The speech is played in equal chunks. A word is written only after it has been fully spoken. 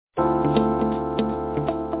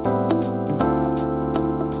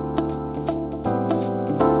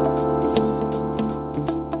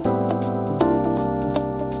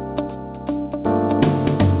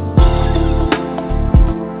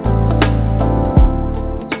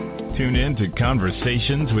tune in to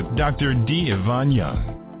Conversations with Dr. D. Yvonne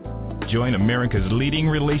Young. Join America's leading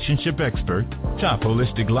relationship expert, top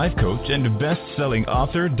holistic life coach, and best-selling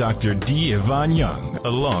author, Dr. D. Yvonne Young,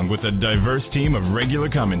 along with a diverse team of regular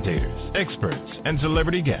commentators, experts, and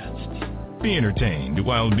celebrity guests. Be entertained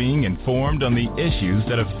while being informed on the issues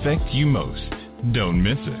that affect you most. Don't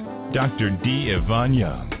miss it. Dr. D. Yvonne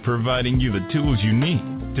Young, providing you the tools you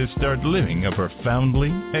need to start living a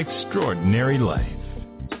profoundly extraordinary life.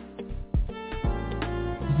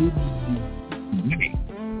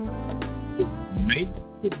 May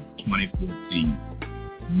 2014,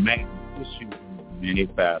 May issue many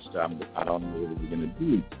fast. I don't know what we're going to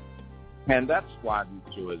do. And that's why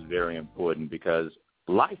this show is very important, because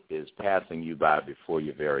life is passing you by before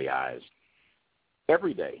your very eyes.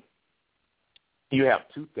 Every day, you have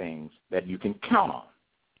two things that you can count on.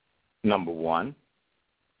 Number one,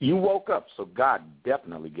 you woke up, so God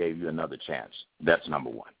definitely gave you another chance. That's number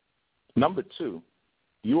one. Number two,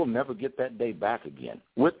 you will never get that day back again.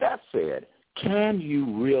 With that said, can you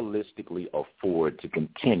realistically afford to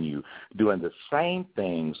continue doing the same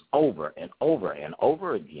things over and over and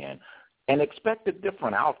over again and expect a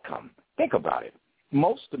different outcome? Think about it.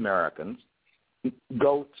 Most Americans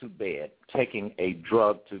go to bed taking a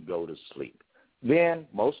drug to go to sleep. Then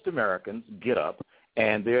most Americans get up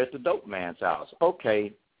and they're at the dope man's house.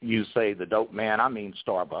 Okay, you say the dope man, I mean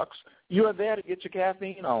Starbucks. You are there to get your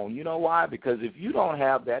caffeine on. You know why? Because if you don't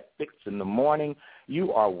have that fix in the morning,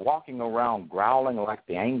 you are walking around growling like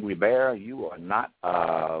the angry bear. You are not,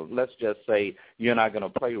 let's just say, you're not going to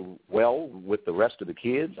play well with the rest of the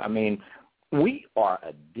kids. I mean, we are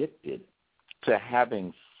addicted to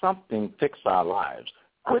having something fix our lives,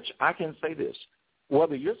 which I can say this.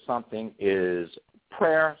 Whether your something is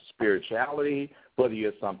prayer, spirituality, whether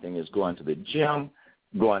your something is going to the gym,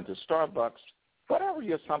 going to Starbucks, whatever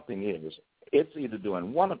your something is, it's either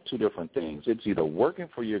doing one of two different things. It's either working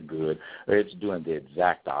for your good or it's doing the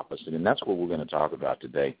exact opposite, and that's what we're going to talk about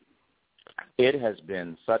today. It has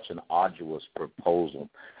been such an arduous proposal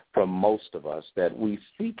for most of us that we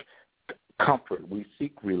seek comfort, we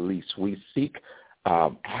seek release, we seek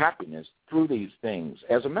happiness through these things.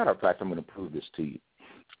 As a matter of fact, I'm going to prove this to you.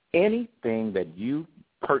 Anything that you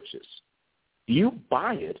purchase, you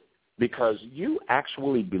buy it because you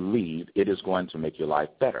actually believe it is going to make your life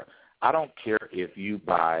better. I don't care if you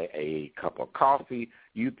buy a cup of coffee,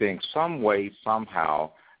 you think some way,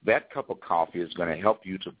 somehow, that cup of coffee is going to help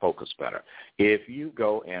you to focus better. If you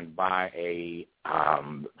go and buy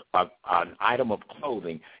an item of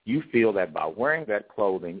clothing, you feel that by wearing that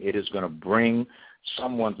clothing, it is going to bring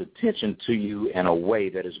someone's attention to you in a way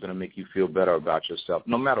that is going to make you feel better about yourself.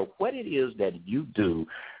 No matter what it is that you do,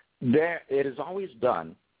 it is always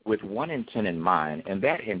done with one intent in mind, and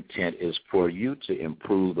that intent is for you to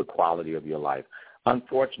improve the quality of your life.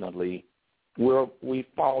 Unfortunately, we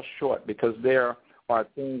fall short because there are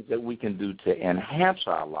things that we can do to enhance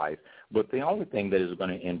our life, but the only thing that is going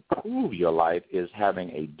to improve your life is having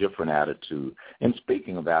a different attitude. And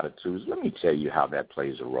speaking of attitudes, let me tell you how that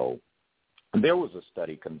plays a role. There was a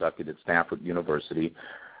study conducted at Stanford University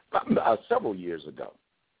several years ago.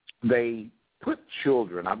 They put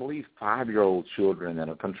children, I believe 5-year-old children, in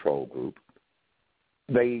a control group.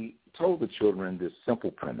 They told the children this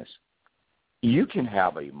simple premise: you can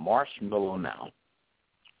have a marshmallow now,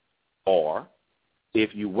 or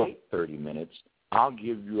if you wait 30 minutes, I'll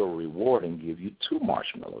give you a reward and give you 2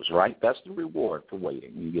 marshmallows, right? That's the reward for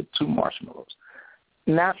waiting. You get 2 marshmallows.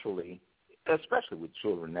 Naturally, especially with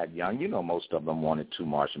children that young, you know most of them wanted 2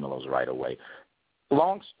 marshmallows right away.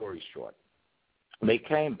 Long story short, they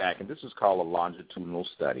came back, and this is called a longitudinal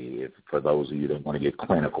study, for those of you that want to get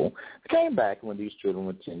clinical. They came back when these children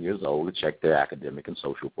were 10 years old to check their academic and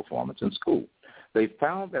social performance in school. They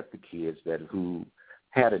found that the kids who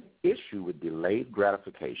had an issue with delayed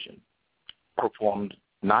gratification performed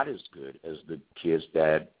not as good as the kids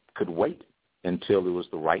that could wait until it was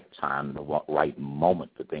the right time, the right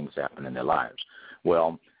moment for things to happen in their lives.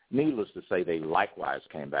 Well, needless to say, they likewise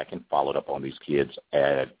came back and followed up on these kids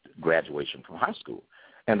at graduation from high school.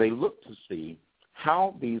 And they looked to see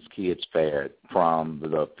how these kids fared from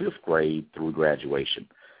the 5th grade through graduation.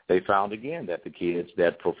 They found again that the kids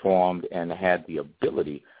that performed and had the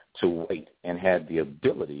ability to wait and had the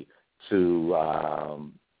ability to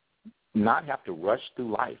not have to rush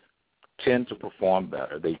through life tend to perform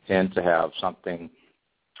better. They tend to have something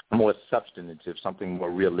more substantive, something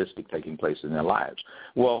more realistic taking place in their lives.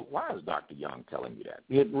 Well, why is Dr. Young telling you that?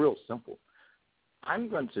 It's real simple.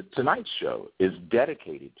 Tonight's show is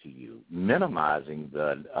dedicated to you minimizing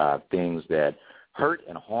the things that hurt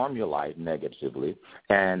and harm your life negatively,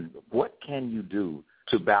 and what can you do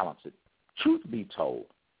to balance it? Truth be told,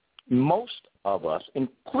 most of us,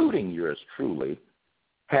 including yours truly,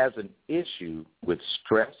 has an issue with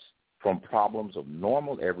stress from problems of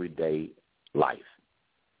normal everyday life.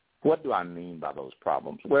 What do I mean by those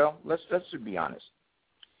problems? Well, let's just be honest.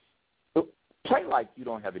 Play like you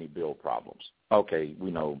don't have any bill problems. Okay,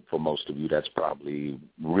 we know for most of you that's probably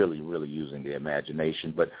really, really using the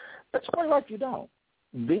imagination, but let's play like you don't.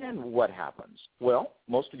 Then what happens? Well,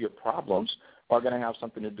 most of your problems are going to have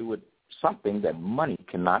something to do with something that money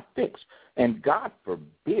cannot fix. And God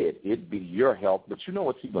forbid it be your health, but you know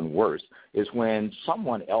what's even worse is when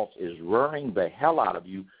someone else is worrying the hell out of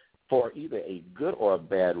you for either a good or a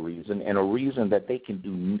bad reason, and a reason that they can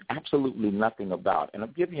do absolutely nothing about. And I'll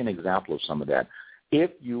give you an example of some of that.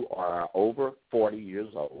 If you are over 40 years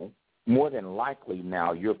old, more than likely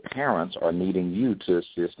now your parents are needing you to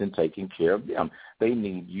assist in taking care of them. They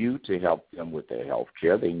need you to help them with their health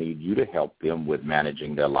care. They need you to help them with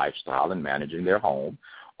managing their lifestyle and managing their home.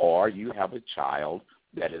 Or you have a child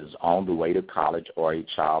that is on the way to college, or a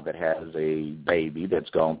child that has a baby that's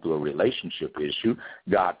gone through a relationship issue.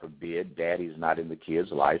 God forbid, daddy's not in the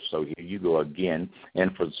kid's life, so here you go again.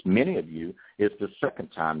 And for many of you, it's the second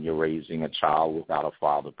time you're raising a child without a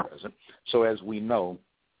father present. So as we know,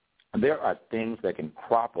 there are things that can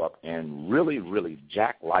crop up and really, really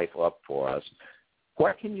jack life up for us.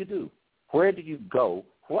 What can you do? Where do you go?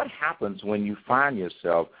 What happens when you find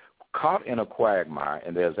yourself caught in a quagmire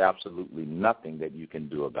and there's absolutely nothing that you can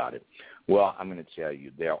do about it? Well, I'm going to tell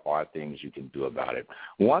you, there are things you can do about it.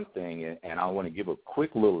 One thing, and I want to give a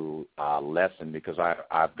quick little lesson, because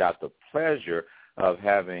I've got the pleasure of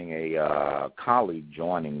having a colleague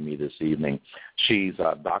joining me this evening. She's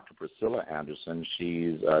Dr. Priscilla Anderson.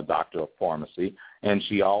 She's a doctor of pharmacy, and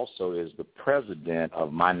she also is the president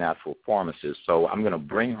of My Natural Pharmacist. So I'm going to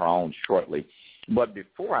bring her on shortly. But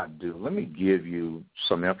before I do, let me give you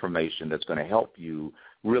some information that's going to help you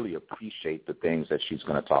really appreciate the things that she's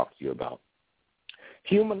going to talk to you about.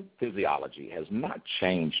 Human physiology has not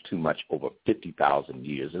changed too much over 50,000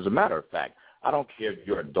 years. As a matter of fact, I don't care if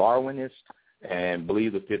you're a Darwinist and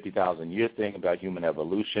believe the 50,000-year thing about human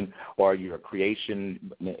evolution, or you're a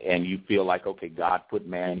creation and you feel like, okay, God put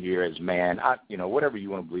man here as man. Whatever you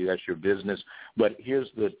want to believe, that's your business. But here's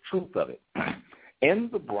the truth of it. In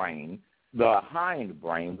the brain, the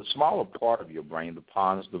hindbrain, the smaller part of your brain, the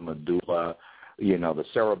pons, the medulla, the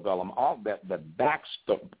cerebellum, all that, the back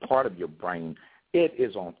part of your brain, it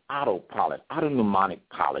is on autopilot, autonomic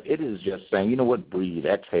pilot. It is just saying, you know what, breathe,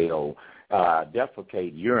 exhale,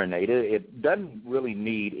 defecate, urinate. It doesn't really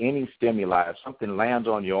need any stimuli. If something lands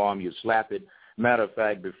on your arm, you slap it. Matter of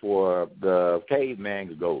fact, before the caveman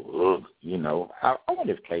could go, ugh, I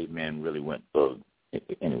wonder if caveman really went, ugh.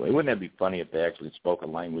 Anyway, wouldn't that be funny if they actually spoke a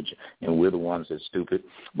language and we're the ones that's stupid?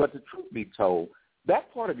 But the truth be told,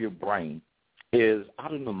 that part of your brain is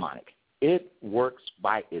autonomic. It works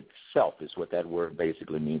by itself is what that word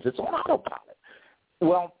basically means. It's on autopilot.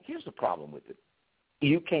 Well, here's the problem with it.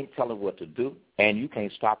 You can't tell it what to do, and you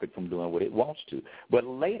can't stop it from doing what it wants to. But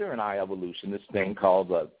later in our evolution, this thing called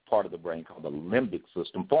the part of the brain called the limbic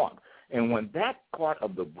system formed. And when that part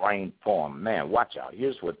of the brain formed, man, watch out.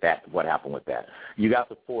 Here's what happened with that. You got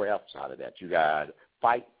the 4 F's out of that. You got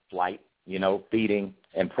fight, flight, feeding,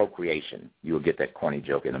 and procreation. You'll get that corny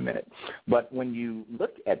joke in a minute. But when you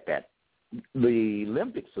look at that, the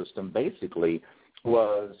limbic system basically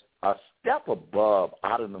was a step above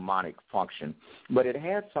autonomic function, but it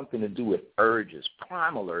had something to do with urges,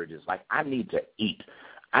 primal urges, like I need to eat.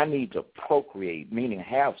 I need to procreate, meaning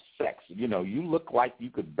have sex. You look like you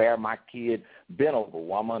could bear my kid, bend over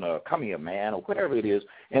woman, or come here, man, or whatever it is.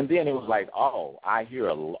 And then it was like, oh, I hear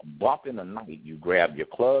a bump in the night. You grab your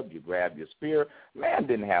club, you grab your spear. Man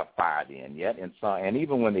didn't have fire then yet. And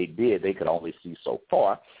even when they did, they could only see so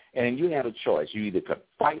far. And you had a choice. You either could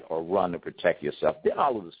fight or run to protect yourself. Then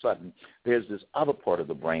all of a sudden, there's this other part of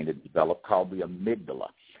the brain that developed called the amygdala.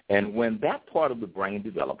 And when that part of the brain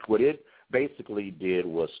developed, what it basically did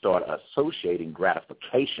was start associating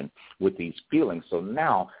gratification with these feelings. So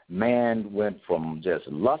now man went from just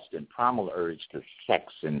lust and primal urge to sex.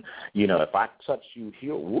 And, if I touch you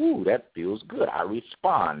here, ooh, that feels good. I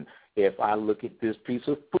respond. If I look at this piece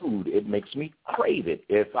of food, it makes me crave it.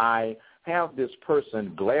 If I have this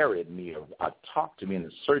person glare at me or talk to me in a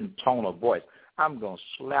certain tone of voice, I'm going to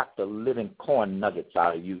slap the living corn nuggets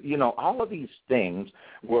out of you. All of these things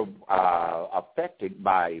were affected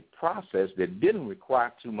by a process that didn't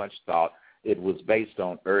require too much thought. It was based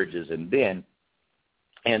on urges. And then,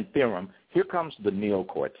 in theorem, here comes the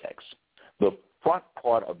neocortex, the front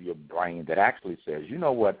part of your brain that actually says, you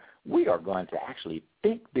know what, we are going to actually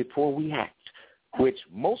think before we act, which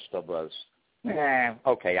most of us,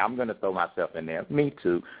 okay, I'm going to throw myself in there. Me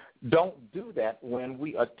too. don't do that when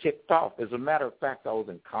we are ticked off. As a matter of fact, I was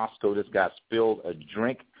in Costco. This guy spilled a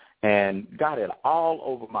drink and got it all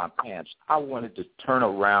over my pants. I wanted to turn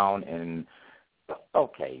around and,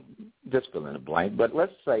 okay, just fill in the blank, but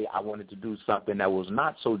let's say I wanted to do something that was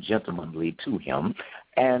not so gentlemanly to him,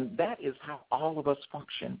 and that is how all of us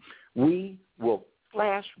function. We will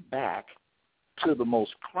flash back to the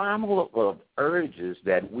most primal of urges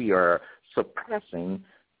that we are suppressing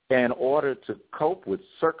in order to cope with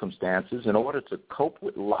circumstances, in order to cope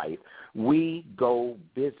with life. We go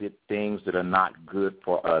visit things that are not good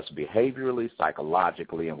for us behaviorally,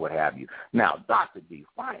 psychologically, and what have you. Now, Dr. D,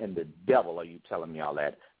 why in the devil are you telling me all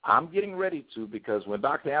that? I'm getting ready to, because when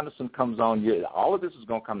Dr. Anderson comes on, all of this is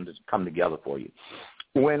going to come together for you.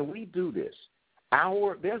 When we do this,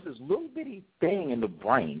 there's this little bitty thing in the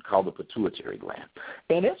brain called the pituitary gland,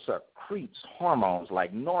 and it secretes hormones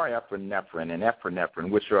like norepinephrine and epinephrine,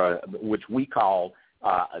 which we call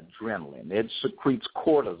adrenaline. It secretes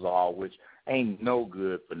cortisol, which ain't no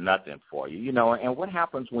good for nothing for you, And what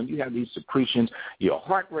happens when you have these secretions? Your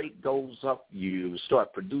heart rate goes up. You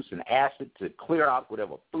start producing acid to clear out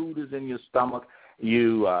whatever food is in your stomach.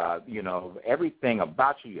 Everything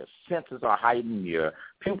about you, your senses are heightened, your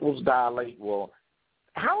pupils dilate. Well,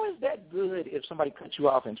 how is that good if somebody cuts you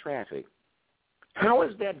off in traffic? How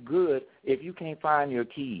is that good if you can't find your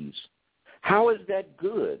keys? How is that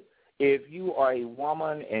good if you are a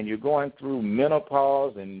woman and you're going through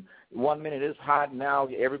menopause and 1 minute it's hot, now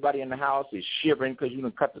everybody in the house is shivering because you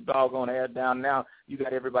done cut the doggone air down. Now you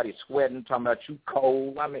got everybody sweating, talking about you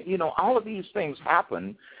cold. I mean, all of these things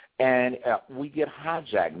happen, and we get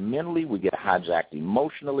hijacked mentally, we get hijacked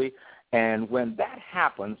emotionally, and when that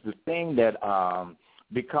happens, the thing that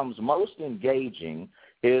becomes most engaging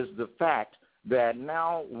is the fact that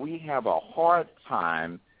now we have a hard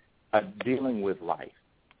time dealing with life.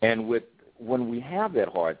 And when we have that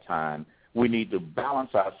hard time, we need to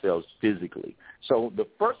balance ourselves physically. So the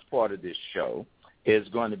first part of this show is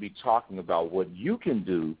going to be talking about what you can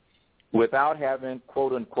do without having,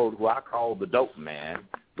 quote, unquote, who I call the dope man,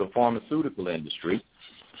 the pharmaceutical industry,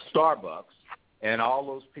 Starbucks, and all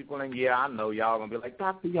those people. And, yeah, I know y'all going to be like,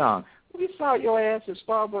 Dr. Young, we saw your ass at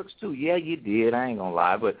Starbucks too. Yeah, you did. I ain't going to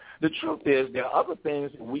lie. But the truth is there are other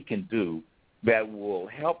things that we can do that will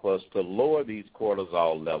help us to lower these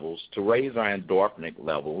cortisol levels, to raise our endorphinic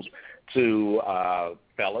levels, to,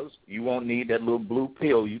 fellas, you won't need that little blue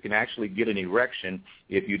pill. You can actually get an erection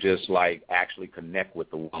if you just, actually connect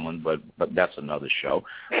with the woman, but that's another show.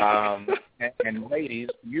 And ladies,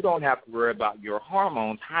 you don't have to worry about your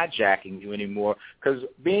hormones hijacking you anymore because,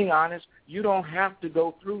 being honest, you don't have to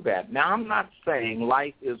go through that. Now, I'm not saying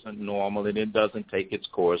life isn't normal and it doesn't take its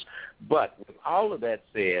course, but with all of that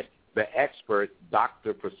said, the expert,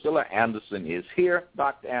 Dr. Priscilla Anderson, is here.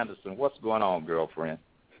 Dr. Anderson, what's going on, girlfriend?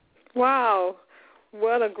 Wow.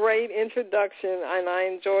 What a great introduction, and I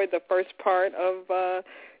enjoyed the first part of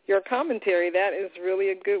your commentary. That is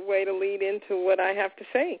really a good way to lead into what I have to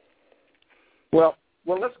say. Well,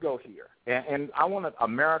 let's go here. And I want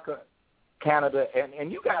America, Canada,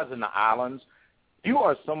 and you guys in the islands, you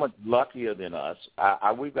are so much luckier than us.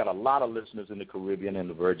 We've got a lot of listeners in the Caribbean and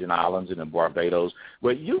the Virgin Islands and in Barbados,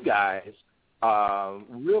 but you guys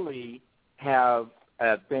really have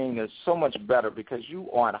a thing that's so much better because you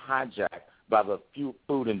aren't hijacked by the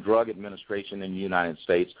Food and Drug Administration in the United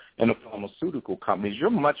States and the pharmaceutical companies.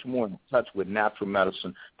 You're much more in touch with natural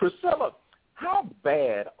medicine. Priscilla, how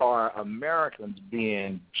bad are Americans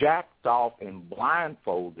being jacked off and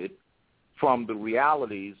blindfolded from the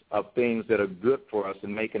realities of things that are good for us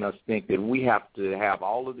and making us think that we have to have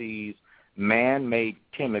all of these man-made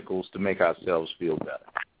chemicals to make ourselves feel better?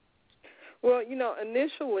 Well,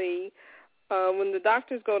 initially, when the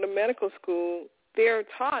doctors go to medical school, they're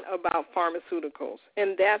taught about pharmaceuticals,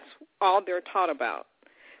 and that's all they're taught about.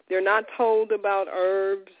 They're not told about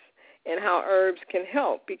herbs and how herbs can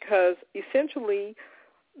help because essentially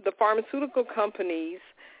the pharmaceutical companies,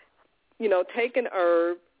 take an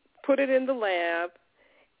herb, put it in the lab,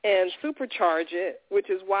 and supercharge it, which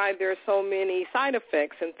is why there's so many side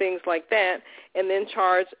effects and things like that, and then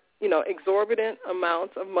charge, exorbitant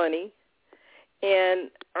amounts of money. And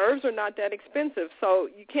herbs are not that expensive, so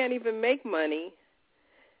you can't even make money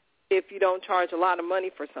if you don't charge a lot of money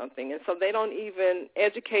for something. And so they don't even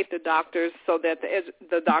educate the doctors so that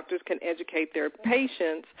the doctors can educate their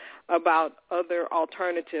patients about other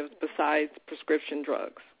alternatives besides prescription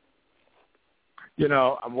drugs.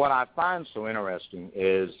 What I find so interesting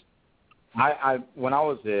is when I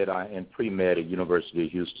was in pre-med at University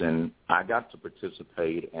of Houston, I got to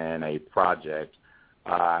participate in a project.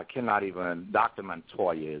 Dr.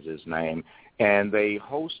 Montoya is his name, and they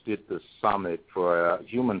hosted the summit for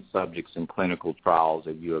human subjects in clinical trials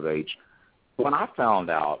at U of H. When I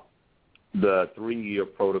found out the 3-year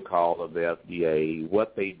protocol of the FDA,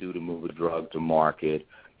 what they do to move a drug to market,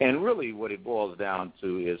 and really what it boils down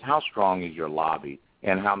to is how strong is your lobby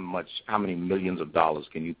and how many millions of dollars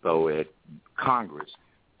can you throw at Congress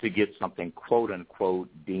to get something, quote, unquote,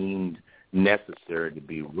 deemed necessary to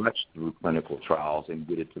be rushed through clinical trials and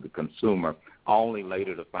get it to the consumer, only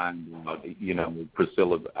later to find out,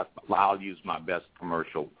 Priscilla, I'll use my best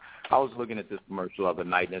commercial. I was looking at this commercial the other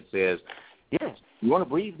night, and it says, yes, you want to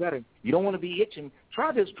breathe better, you don't want to be itching,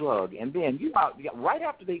 try this drug. And then right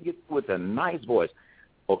after they get with a nice voice,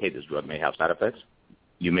 okay, this drug may have side effects.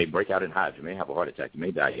 You may break out in hives. You may have a heart attack. You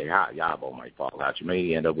may die. Your eyeball might fall out. You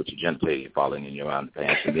may end up with your genitalia falling in your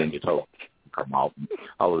underpants, and then your toe come off.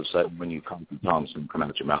 All of a sudden, when you come, your tongue's going to come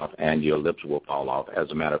out your mouth, and your lips will fall off.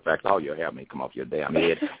 As a matter of fact, all your hair may come off your damn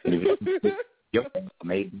head. Your face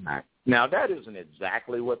may die. Now, that isn't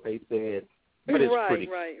exactly what they said, but it's pretty.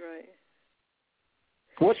 Right.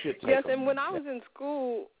 What's your take? Yes, and when I was in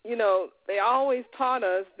school, they always taught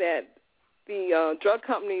us that the drug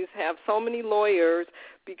companies have so many lawyers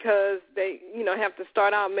because they, have to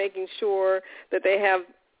start out making sure that they have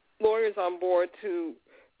lawyers on board to,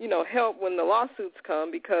 help when the lawsuits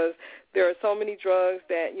come, because there are so many drugs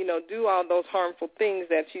that, do all those harmful things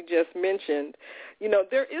that you just mentioned.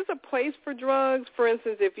 There is a place for drugs. For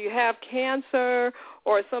instance, if you have cancer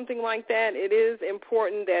or something like that, it is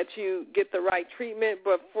important that you get the right treatment.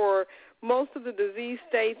 But for most of the disease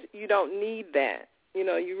states, you don't need that.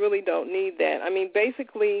 You really don't need that. I mean,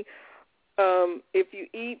 basically, if you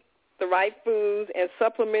eat the right foods and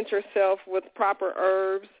supplement yourself with proper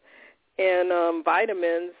herbs and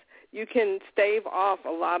vitamins, you can stave off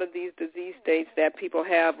a lot of these disease states that people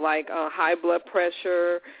have, like high blood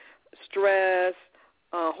pressure, stress,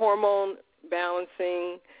 hormone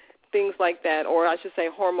balancing, things like that, or I should say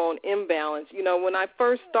hormone imbalance. When I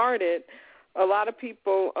first started, a lot of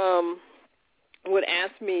people would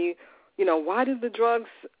ask me, why do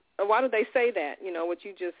they say that, what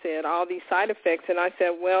you just said, all these side effects? And I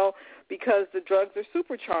said, well, because the drugs are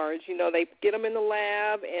supercharged. They get them in the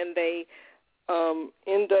lab, and they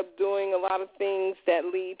end up doing a lot of things that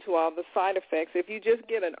lead to all the side effects. If you just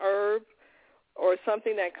get an herb or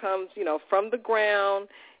something that comes, from the ground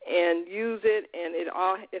and use it, and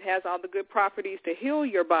it has all the good properties to heal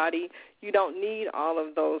your body, you don't need all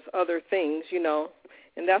of those other things,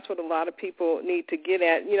 And that's what a lot of people need to get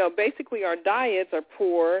at. Basically our diets are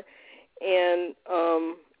poor, and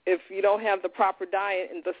if you don't have the proper diet,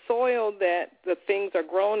 and the soil that the things are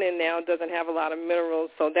grown in now doesn't have a lot of minerals,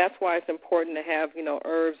 so that's why it's important to have,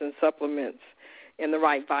 herbs and supplements and the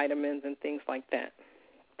right vitamins and things like that.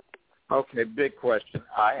 Okay, big question.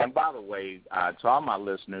 And by the way, to all my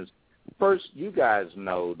listeners, first, you guys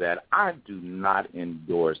know that I do not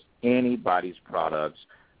endorse anybody's products.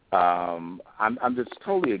 I'm just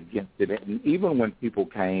totally against it. And even when people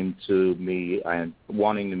came to me and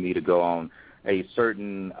wanting me to go on a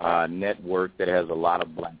certain network that has a lot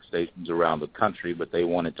of black stations around the country, but they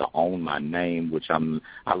wanted to own my name, which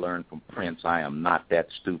I learned from Prince. I am not that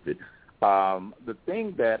stupid. The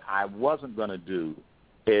thing that I wasn't going to do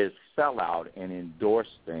is sell out and endorse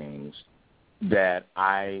things that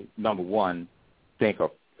I, number one, think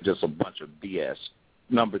are just a bunch of BS.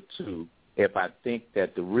 Number two, if I think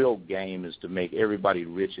that the real game is to make everybody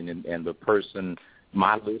rich and the person,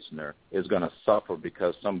 my listener, is going to suffer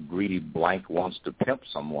because some greedy blank wants to pimp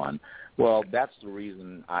someone, well, that's the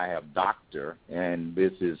reason I have doctor, and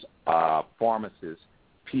this is pharmacist,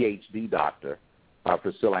 PhD doctor,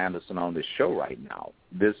 Priscilla Anderson on this show right now.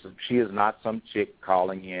 She is not some chick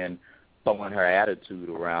calling in, throwing her attitude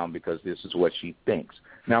around because this is what she thinks.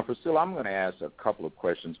 Now, Priscilla, I'm going to ask a couple of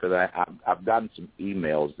questions because I've gotten some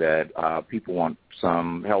emails that people want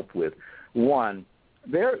some help with. One,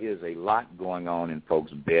 there is a lot going on in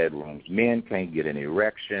folks' bedrooms. Men can't get an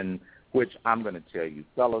erection, which I'm going to tell you,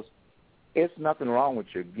 fellas, it's nothing wrong with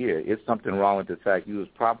your gear. It's something wrong with the fact you was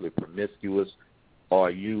probably promiscuous, or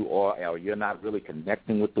you're not really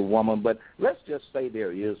connecting with the woman. But let's just say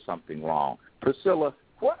there is something wrong. Priscilla,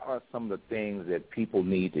 what are some of the things that people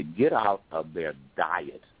need to get out of their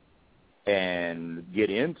diet and get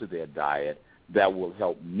into their diet that will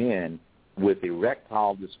help men with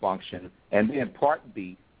erectile dysfunction, and then part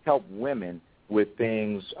B, help women with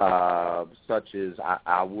things such as,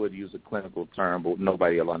 I would use a clinical term, but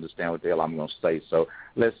nobody will understand what the hell I'm going to say. So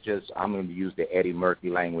I'm going to use the Eddie Murphy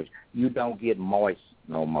language. You don't get moist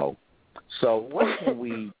no more. So what can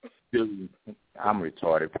we do? I'm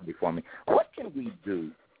retarded, before me. What can we do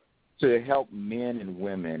to help men and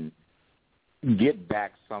women get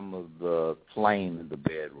back some of the flame in the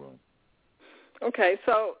bedroom? Okay,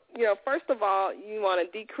 so, first of all, you want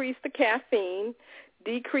to decrease the caffeine,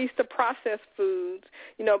 decrease the processed foods,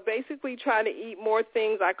 basically try to eat more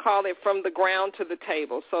things, I call it from the ground to the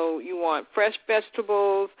table. So you want fresh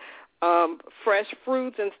vegetables, fresh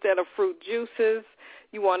fruits instead of fruit juices.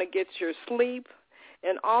 You want to get your sleep.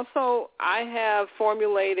 And also I have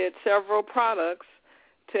formulated several products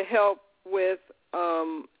to help with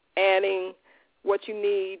adding what you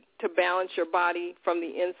need to balance your body from the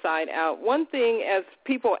inside out. One thing, as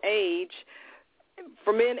people age,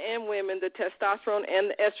 for men and women, the testosterone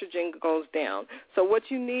and the estrogen goes down. So what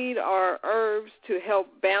you need are herbs to help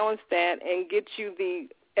balance that and get you the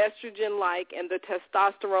estrogen-like and the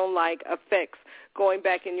testosterone-like effects going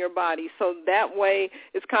back in your body. So that way,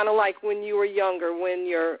 it's kind of like when you were younger, when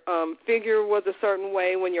your figure was a certain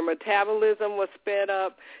way, when your metabolism was sped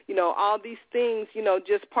up, all these things,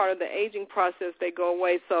 just part of the aging process, they go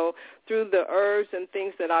away. So through the herbs and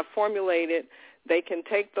things that I've formulated, they can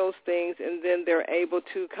take those things and then they're able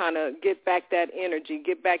to kind of get back that energy,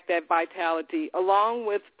 get back that vitality, along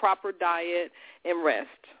with proper diet and rest.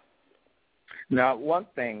 Now, one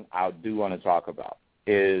thing I do want to talk about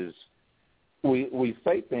is we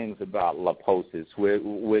say things about liposis,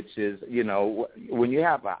 which is, when you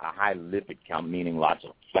have a high lipid count, meaning lots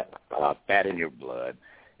of fat in your blood,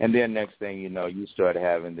 and then next thing you know, you start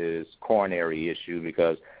having this coronary issue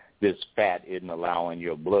because this fat isn't allowing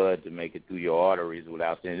your blood to make it through your arteries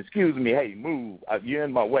without saying, excuse me, hey, move, you're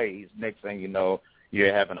in my way. Next thing you know,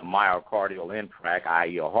 you're having a myocardial infarct,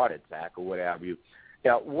 i.e. a heart attack or whatever.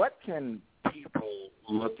 Now, what can people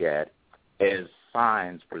look at as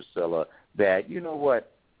signs, Priscilla, that, you know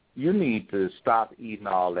what, you need to stop eating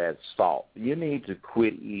all that salt. You need to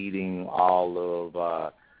quit eating all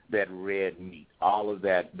of that red meat, all of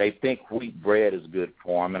that. They think wheat bread is good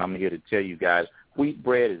for them, and I'm here to tell you guys, wheat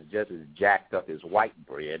bread is just as jacked up as white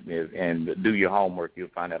bread, and do your homework. You'll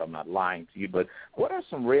find out I'm not lying to you. But what are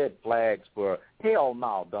some red flags for, hell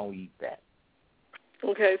no, don't eat that?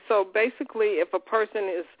 Okay, so basically if a person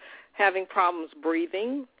is having problems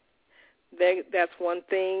breathing, that's one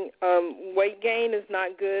thing. Weight gain is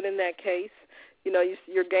not good in that case.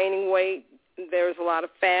 You're gaining weight. There's a lot of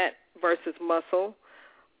fat versus muscle.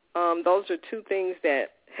 Those are two things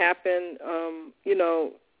that happen,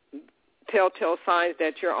 telltale signs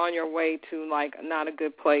that you're on your way to, not a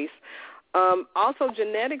good place. Also,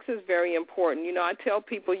 genetics is very important. I tell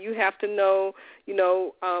people you have to know,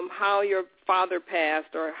 how your father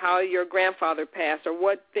passed or how your grandfather passed or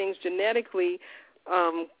what things genetically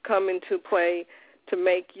come into play to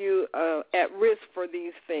make you at risk for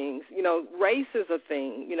these things. Race is a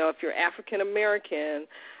thing. If you're African American,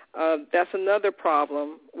 that's another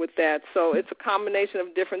problem with that. So it's a combination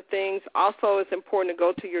of different things. Also, it's important to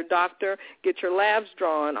go to your doctor, get your labs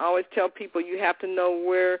drawn. I always tell people you have to know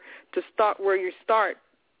where you start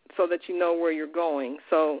so that you know where you're going.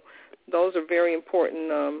 So those are very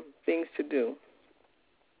important things to do.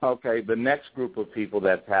 Okay, the next group of people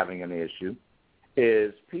that's having an issue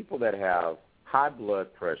is people that have high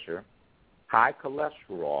blood pressure, high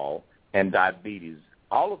cholesterol, and diabetes.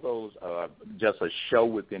 All of those are just a show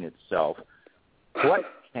within itself. What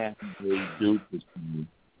can we do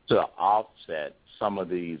to offset some of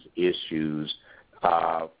these issues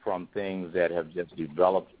from things that have just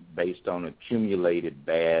developed based on accumulated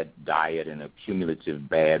bad diet and accumulative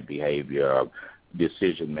bad behavior,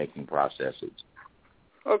 decision-making processes?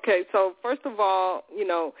 Okay, so first of all,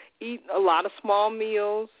 eat a lot of small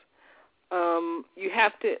meals. You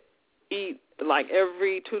have to eat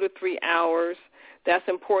every 2 to 3 hours. That's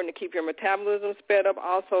important to keep your metabolism sped up.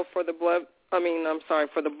 Also for the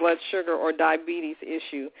for the blood sugar or diabetes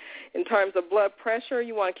issue. In terms of blood pressure,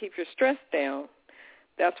 you want to keep your stress down.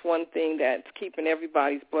 That's one thing that's keeping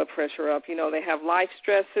everybody's blood pressure up. They have life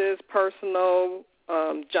stresses, personal,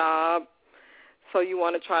 job. So you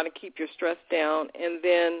want to try to keep your stress down. And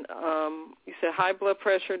then you said high blood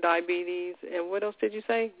pressure, diabetes, and what else did you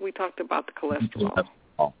say? We talked about the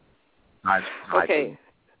cholesterol. Okay.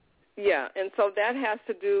 Yeah, and so that has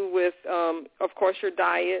to do with, of course, your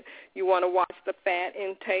diet. You want to watch the fat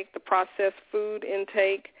intake, the processed food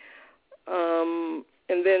intake.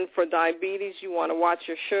 And then for diabetes, you want to watch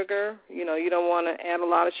your sugar. You don't want to add a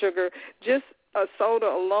lot of sugar. Just a soda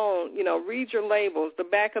alone, read your labels. The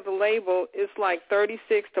back of the label is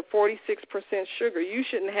 36 to 46% sugar. You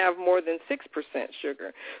shouldn't have more than 6%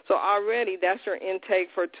 sugar. So already that's your intake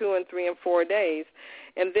for 2 and 3 and 4 days.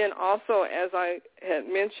 And then also, as I had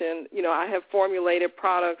mentioned, I have formulated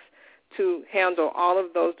products to handle all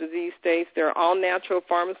of those disease states. They're all natural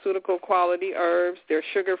pharmaceutical quality herbs. They're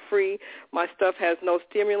sugar-free. My stuff has no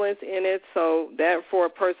stimulants in it, so that for a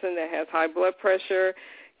person that has high blood pressure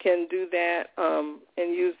can do that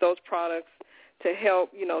and use those products to help,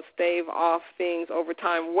 stave off things over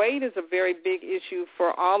time. Weight is a very big issue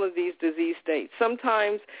for all of these disease states.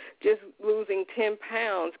 Sometimes just losing 10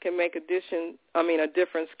 pounds can make a difference,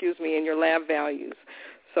 in your lab values.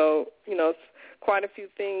 So, it's quite a few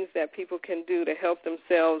things that people can do to help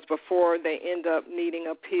themselves before they end up needing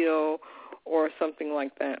a pill or something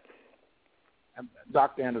like that.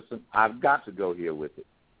 Dr. Anderson, I've got to go here with it.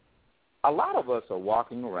 A lot of us are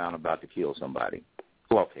walking around about to kill somebody.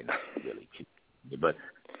 Well, okay, not really, but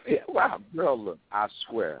wow, girl, look, I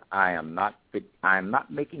swear I am not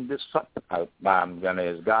making this up. I'm gonna,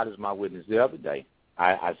 as God is my witness. The other day,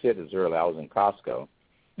 I said this earlier. I was in Costco.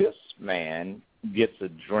 This man gets a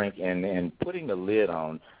drink and putting the lid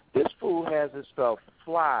on. This fool has his stuff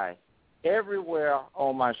fly everywhere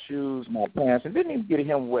on my shoes, my pants, and didn't even get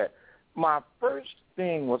him wet. My first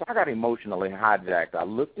thing was I got emotionally hijacked. I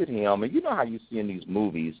looked at him, and you know how you see in these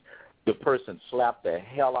movies, the person slap the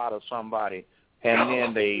hell out of somebody, and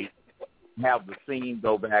then they have the scene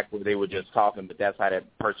go back where they were just talking, but that's how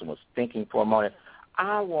that person was thinking for a moment.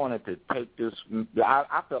 I wanted to take this.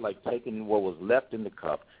 I felt like taking what was left in the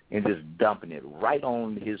cup and just dumping it right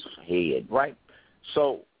on his head, right?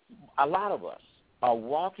 So a lot of us are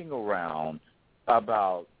walking around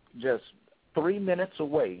about just 3 minutes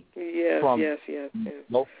away from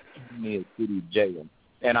local city jail.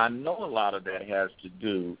 And I know a lot of that has to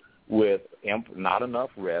do with not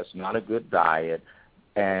enough rest, not a good diet,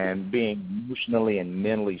 and being emotionally and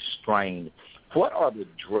mentally strained. What are the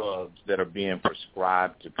drugs that are being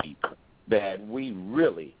prescribed to people that we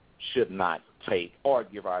really should not take or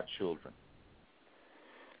give our children?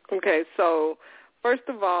 Okay, so first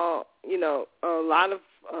of all, a lot of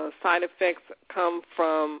side effects come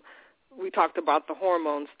from, we talked about the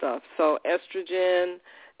hormone stuff. So estrogen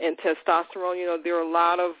and testosterone, there are a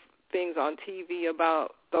lot of things on TV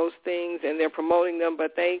about those things, and they're promoting them,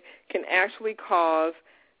 but they can actually cause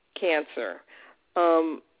cancer.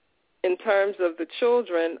 In terms of the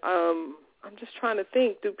children, I'm just trying to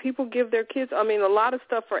think, do people give their kids, a lot of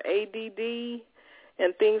stuff for ADD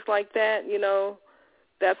and things like that,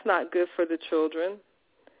 that's not good for the children.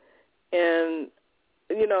 And,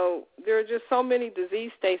 there are just so many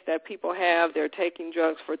disease states that people have. They're taking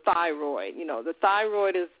drugs for thyroid. The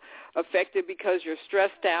thyroid is affected because you're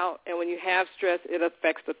stressed out, and when you have stress, it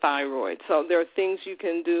affects the thyroid. So there are things you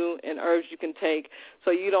can do and herbs you can take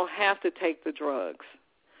so you don't have to take the drugs.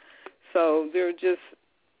 So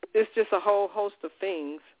it's just a whole host of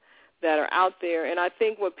things that are out there. And I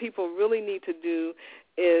think what people really need to do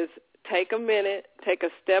is take a minute, take a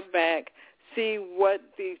step back, see what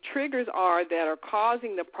the triggers are that are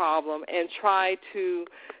causing the problem, and try to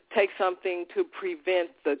take something to prevent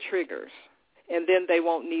the triggers. And then they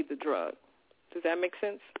won't need the drug. Does that make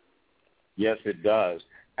sense? Yes, it does.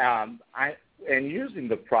 And using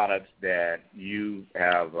the products that you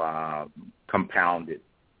have compounded,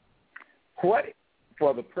 what,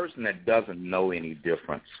 for the person that doesn't know any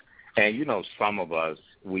difference, and some of us,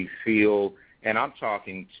 we feel, and I'm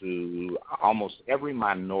talking to almost every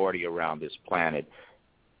minority around this planet,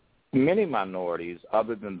 many minorities,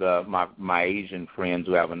 other than my Asian friends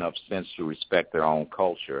who have enough sense to respect their own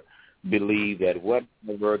culture, believe that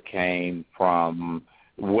whatever came from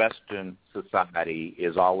Western society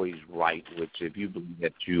is always right, which if you believe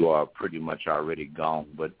that, you are pretty much already gone.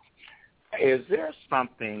 But is there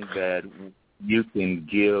something that you can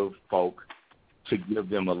give folk to give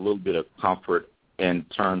them a little bit of comfort in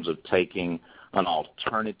terms of taking an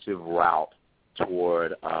alternative route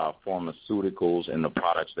toward pharmaceuticals and the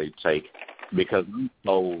products they take? Because we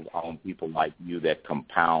sold on people like you that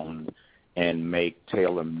compound and make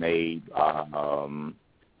tailor-made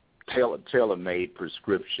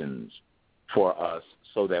prescriptions for us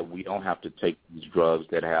so that we don't have to take these drugs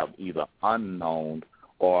that have either unknown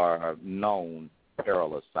or known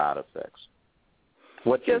perilous side effects.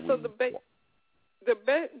 So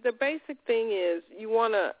the basic thing is you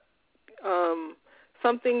want to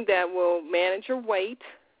something that will manage your weight,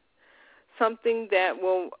 something that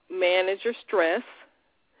will manage your stress,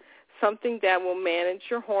 something that will manage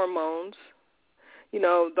your hormones.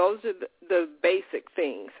 Those are the basic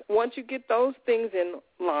things. Once you get those things in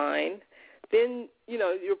line, then,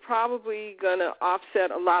 you're probably going to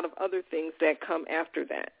offset a lot of other things that come after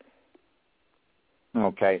that.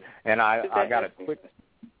 Okay. And I got a quick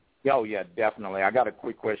 – oh, yeah, definitely. I got a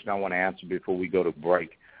quick question I want to answer before we go to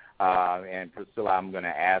break. And Priscilla, I'm going to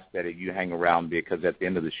ask that if you hang around because at the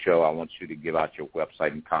end of the show, I want you to give out your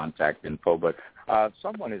website and contact info. But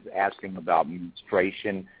someone is asking about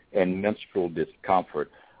menstruation and menstrual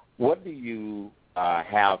discomfort. What do you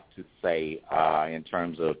have to say in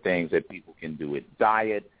terms of things that people can do with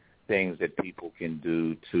diet, things that people can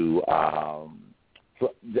do to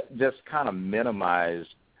just kind of minimize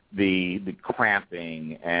the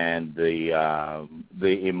cramping and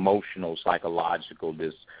the emotional, psychological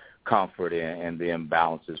discomfort and the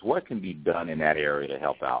imbalances? What can be done in that area to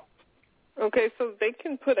help out? Okay, so they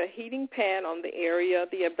can put a heating pad on the area,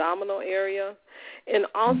 the abdominal area. And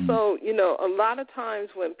also, you know, a lot of times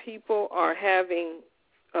when people are having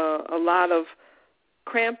a lot of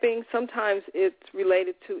cramping, sometimes it's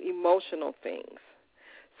related to emotional things.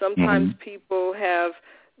 Sometimes people have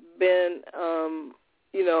been,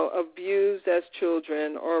 you know, abused as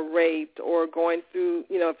children or raped or going through,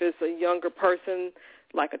 you know, if it's a younger person,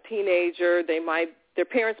 like a teenager, their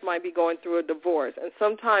parents might be going through a divorce. And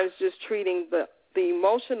sometimes just treating the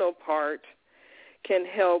emotional part can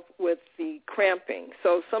help with the cramping.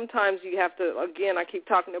 So sometimes you have to, again, I keep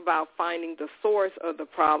talking about finding the source of the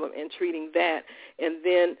problem and treating that. And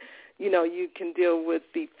then, you know, you can deal with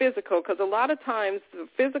the physical, because a lot of times the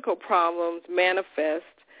physical problems manifest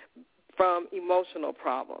from emotional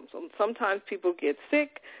problems. Sometimes people get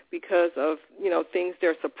sick because of, you know, things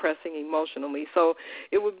they're suppressing emotionally. So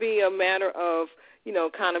it would be a matter of, you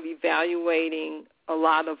know, kind of evaluating a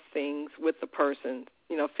lot of things with the person,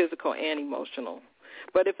 you know, physical and emotional.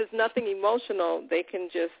 But if it's nothing emotional, they can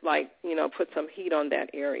just, like, you know, put some heat on that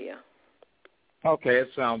area. Okay, that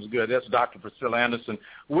sounds good. That's Dr. Priscilla Anderson.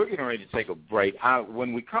 We're getting ready to take a break.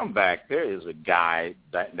 When we come back, there is a guy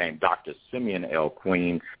named Dr. Simeon L.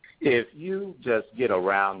 Queen. If you just get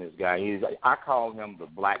around this guy, I call him the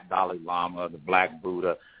Black Dalai Lama, the Black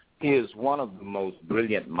Buddha. He is one of the most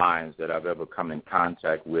brilliant minds that I've ever come in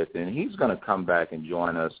contact with, and he's going to come back and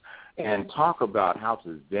join us and talk about how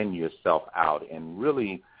to zen yourself out and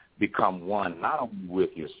really become one, not only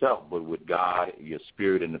with yourself, but with God, your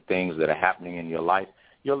spirit, and the things that are happening in your life.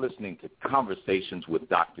 You're listening to Conversations with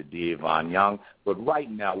Dr. D. Yvonne Young, but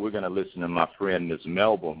right now we're going to listen to my friend, Ms.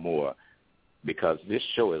 Melba Moore, because this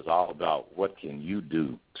show is all about what can you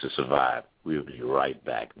do to survive. We'll be right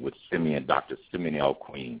back with Dr. Simeon L.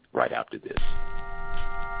 Queen right after this.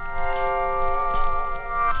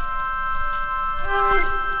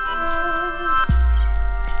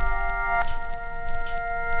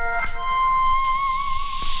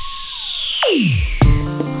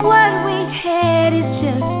 What we had is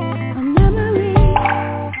just a memory.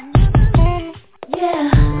 Yeah,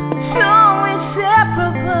 so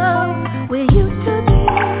inseparable we used to be.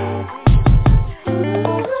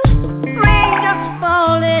 Rain just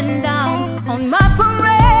falling down on my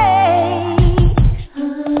parade.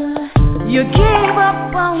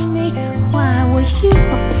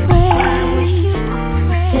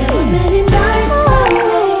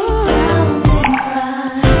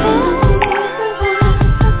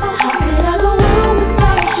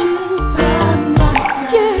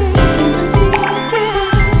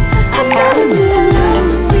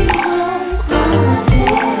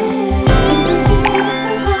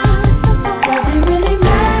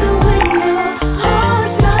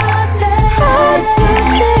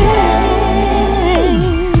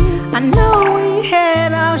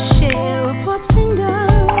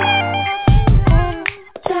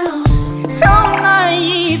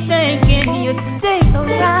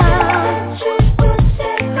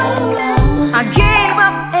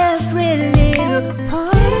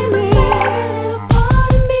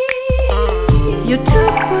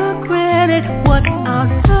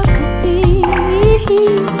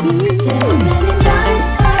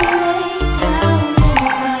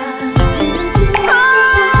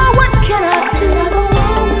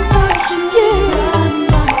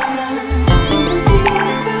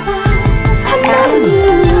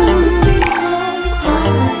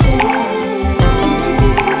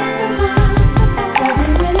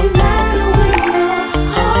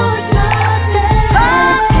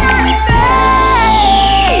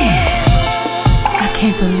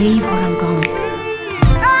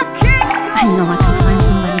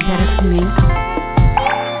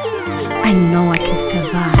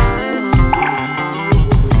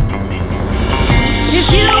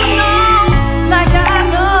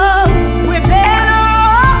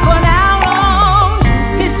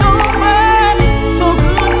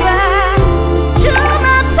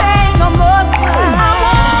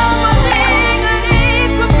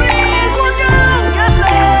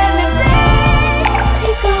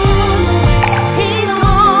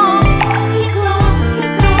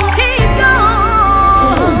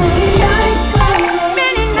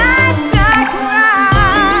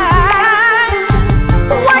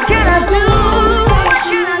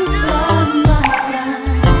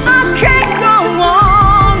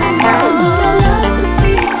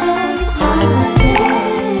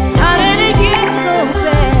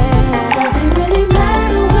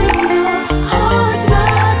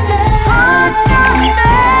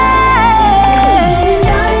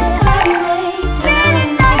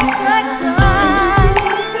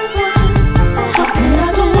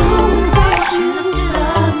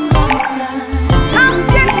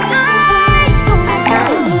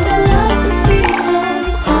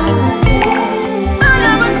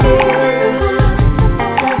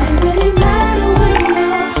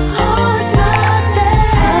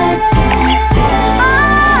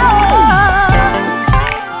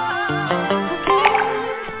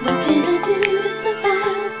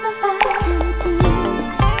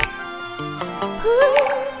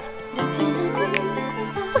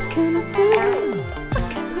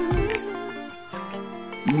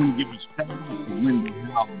 I want to give a shout out to Wendy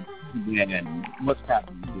Howard. And what's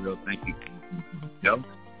happening, girl? Thank you for the show.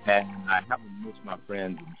 And I haven't missed my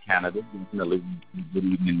friends in Canada. Definitely good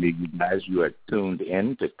evening to you guys. You are tuned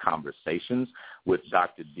in to Conversations with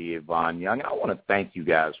Dr. D. Yvonne Young. I want to thank you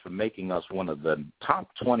guys for making us one of the top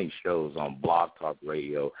 20 shows on Blog Talk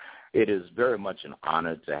Radio. It is very much an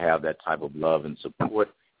honor to have that type of love and support.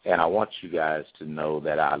 And I want you guys to know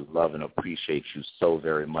that I love and appreciate you so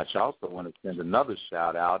very much. I also want to send another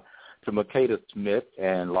shout-out to Makeda Smith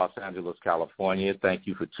in Los Angeles, California. Thank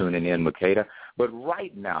you for tuning in, Makeda. But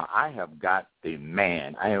right now, I have got the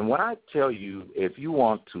man. And when I tell you, if you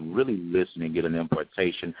want to really listen and get an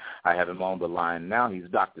impartation, I have him on the line now. He's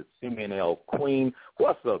Dr. Simeon L. Queen.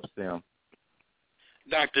 What's up, Sim?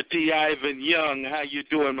 Dr. D. Ivan Young, how you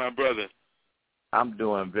doing, my brother? I'm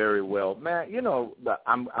doing very well. Man, you know,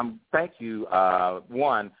 thank you.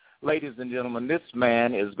 One, ladies and gentlemen, this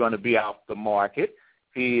man is going to be off the market.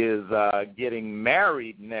 He is getting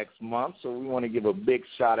married next month, so we want to give a big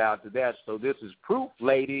shout-out to that. So this is proof,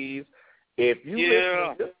 ladies. If you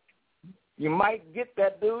listen to this, you might get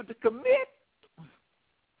that dude to commit.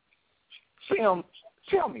 Tim,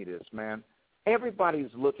 tell me this, man.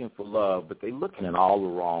 Everybody's looking for love, but they're looking in all the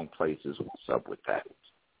wrong places. What's up with that?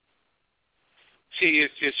 See,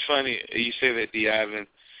 it's funny you say that, D. Ivan.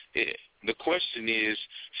 The question is,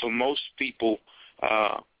 for most people,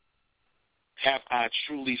 have I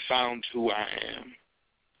truly found who I am?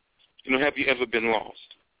 You know, have you ever been lost?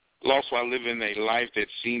 Lost while living a life that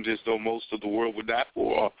seems as though most of the world would die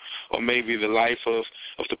for, or maybe the life of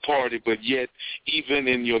the party, but yet even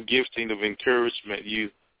in your gifting of encouragement,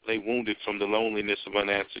 you lay wounded from the loneliness of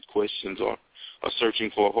unanswered questions or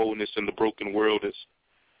searching for a wholeness in the broken world as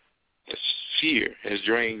fear has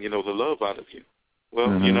drained, the love out of you. Well,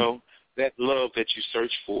 that love that you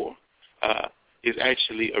search for is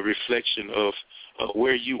actually a reflection of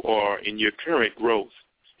where you are in your current growth,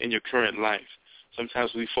 in your current life.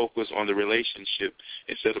 Sometimes we focus on the relationship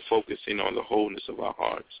instead of focusing on the wholeness of our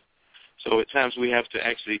hearts. So at times we have to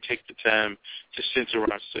actually take the time to center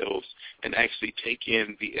ourselves and actually take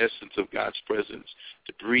in the essence of God's presence,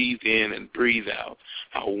 to breathe in and breathe out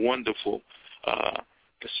how wonderful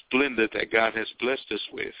the splendor that God has blessed us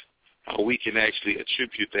with, how we can actually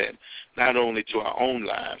attribute that not only to our own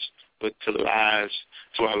lives, but to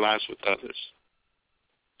our lives with others.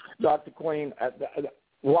 Dr. Queen,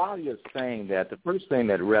 while you're saying that, the first thing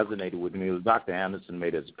that resonated with me was Dr. Anderson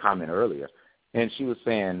made a comment earlier, and she was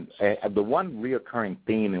saying the one reoccurring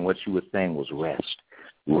theme in what she was saying was rest.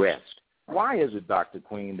 Rest. Why is it, Dr.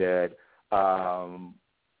 Queen, that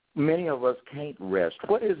many of us can't rest?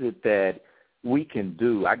 What is it that we can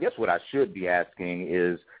do? I guess what I should be asking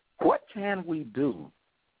is, what can we do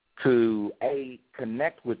to, A,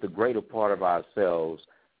 connect with the greater part of ourselves?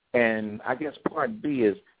 And I guess part B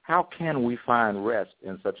is, how can we find rest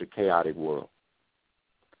in such a chaotic world?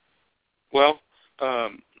 Well,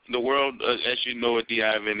 the world, as you know it, D.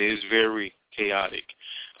 Ivan, is very chaotic.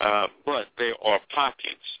 But there are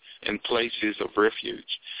pockets and places of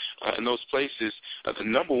refuge. And those places, the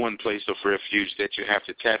number one place of refuge that you have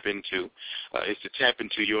to tap into is to tap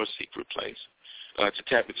into your secret place, to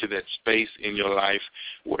tap into that space in your life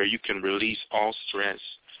where you can release all stress,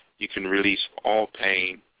 you can release all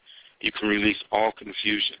pain, you can release all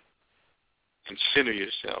confusion, and center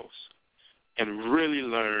yourselves and really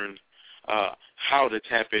learn how to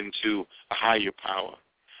tap into a higher power.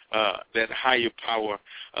 That higher power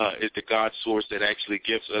is the God source that actually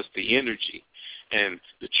gives us the energy and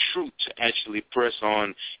the truth to actually press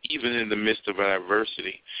on even in the midst of our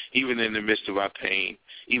adversity, even in the midst of our pain,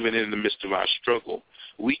 even in the midst of our struggle.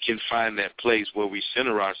 We can find that place where we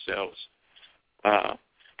center ourselves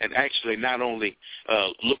and actually not only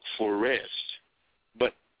look for rest,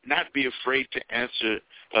 but not be afraid to answer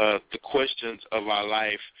the questions of our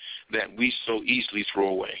life that we so easily throw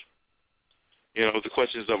away. The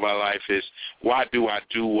questions of our life is, why do I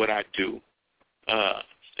do what I do?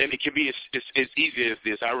 And it can be as easy as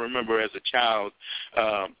this. I remember as a child,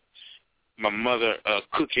 my mother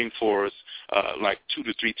cooking for us like 2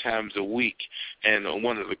 to 3 times a week. And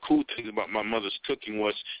one of the cool things about my mother's cooking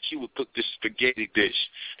was she would cook this spaghetti dish.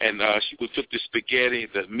 And she would cook the spaghetti.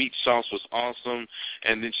 The meat sauce was awesome.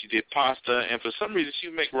 And then she did pasta. And for some reason, she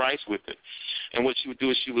would make rice with it. And what she would do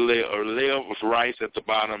is she would lay a layer of rice at the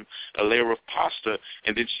bottom, a layer of pasta,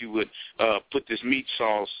 and then she would put this meat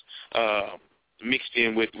sauce mixed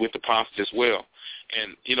in with the pasta as well.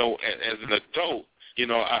 And, as an adult,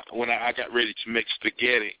 when I got ready to make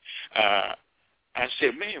spaghetti, I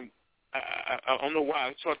said, man, I don't know why.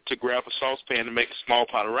 I started to grab a saucepan to make a small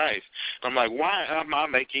pot of rice. I'm like, why am I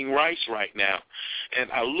making rice right now?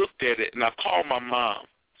 And I looked at it, and I called my mom,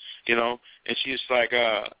 and she's like,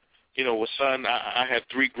 well, son, I had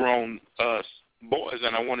 3 grown boys,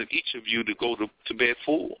 and I wanted each of you to go to bed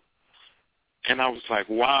full. And I was like,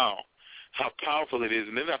 wow, how powerful it is.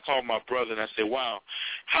 And then I called my brother, and I said, wow,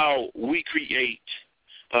 how we create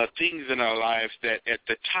things in our lives that at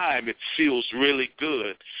the time it feels really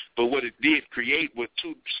good, but what it did create were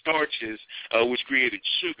 2 starches, which created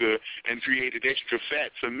sugar and created extra fat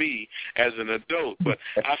for me as an adult. But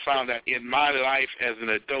I found that in my life as an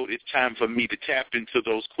adult, it's time for me to tap into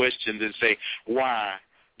those questions and say, why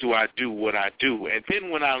do I do what I do? And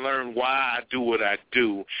then when I learn why I do what I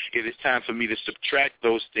do, it is time for me to subtract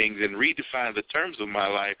those things and redefine the terms of my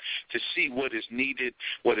life to see what is needed,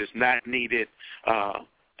 what is not needed,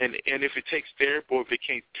 and if it takes therapy or if it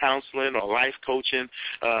takes counseling or life coaching,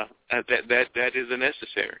 that is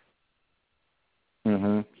necessary.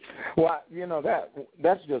 Mm-hmm. Well,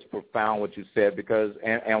 that's just profound what you said, because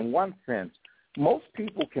in one sense, most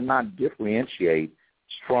people cannot differentiate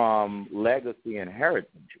from legacy and heritage,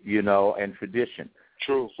 and tradition.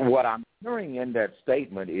 True. What I'm hearing in that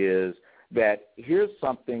statement is that here's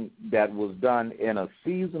something that was done in a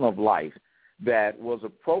season of life that was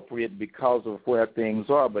appropriate because of where things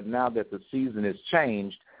are, but now that the season has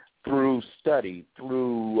changed, through study,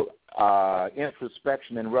 through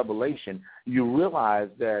introspection and revelation, you realize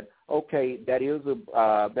that, okay,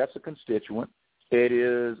 that's a constituent. It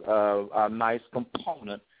is a nice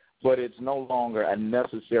component, but it's no longer a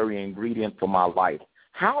necessary ingredient for my life.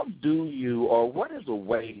 How do you, or what is a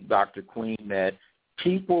way, Dr. Queen, that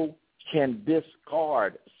people can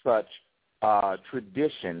discard such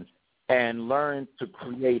tradition and learn to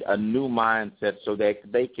create a new mindset so that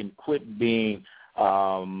they can quit being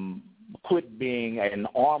an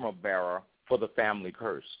armor bearer for the family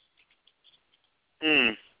curse?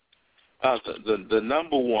 The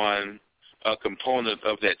number one component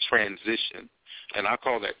of that transition, and I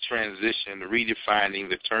call that transition redefining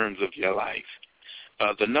the terms of your life.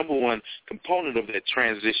 The number one component of that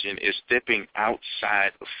transition is stepping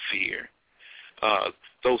outside of fear.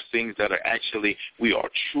 Those things that are actually we are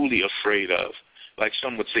truly afraid of. Like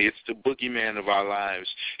some would say, it's the boogeyman of our lives.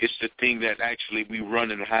 It's the thing that actually we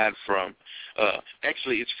run and hide from.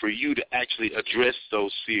 Actually, it's for you to actually address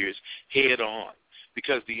those fears head on.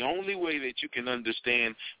 Because the only way that you can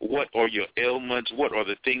understand what are your ailments, what are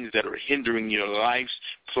the things that are hindering your life's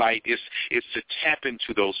plight, is to tap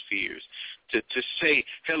into those fears. To say,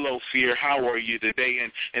 hello, fear, how are you today?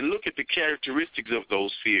 And look at the characteristics of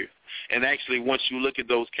those fears. And actually, once you look at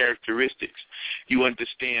those characteristics, you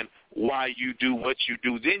understand why you do what you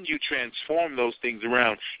do. Then you transform those things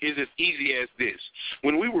around. It's as easy as this.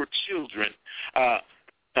 When we were children,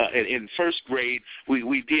 in first grade,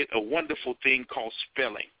 we did a wonderful thing called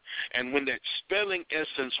spelling. And when that spelling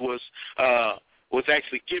essence was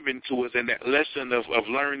actually given to us, and that lesson of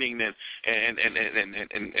learning and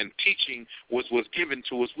teaching was given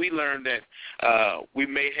to us, we learned that we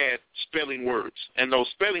may have spelling words. And those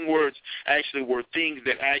spelling words actually were things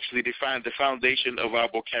that actually defined the foundation of our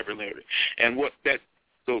vocabulary. And what that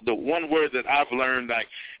the one word that I've learned, like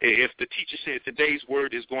if the teacher said today's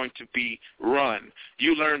word is going to be run,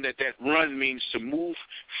 you learn that run means to move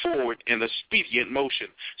forward in a expedient motion.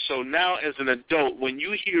 So now as an adult, when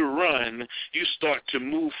you hear run, you start to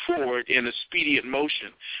move forward in a expedient motion.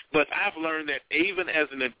 But I've learned that even as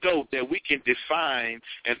an adult that we can define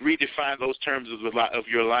and redefine those terms of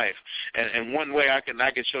your life. And one way I can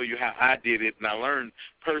show you how I did it, and I learned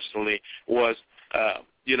personally, was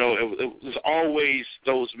it was always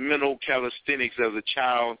those mental calisthenics as a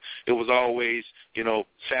child. It was always,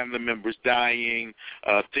 family members dying,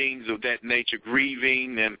 things of that nature,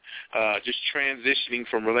 grieving, and just transitioning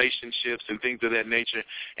from relationships and things of that nature.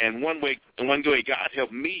 And one way God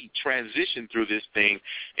helped me transition through this thing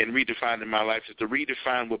and redefining my life is to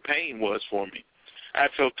redefine what pain was for me. I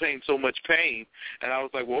felt so much pain, and I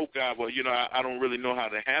was like, well, God, I don't really know how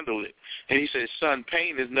to handle it. And he said, son,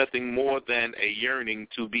 pain is nothing more than a yearning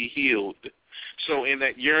to be healed. So in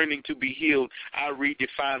that yearning to be healed, I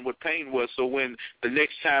redefined what pain was. So when the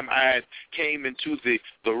next time I came into the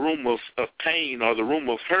room of pain or the room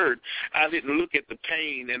of hurt, I didn't look at the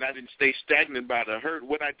pain and I didn't stay stagnant by the hurt.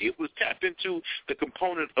 What I did was tap into the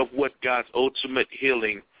component of what God's ultimate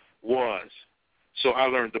healing was. So I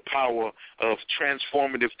learned the power of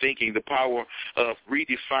transformative thinking, the power of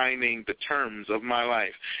redefining the terms of my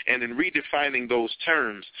life. And in redefining those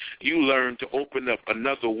terms, you learn to open up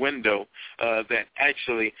another window that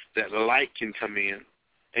light can come in.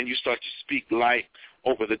 And you start to speak light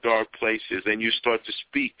over the dark places, and you start to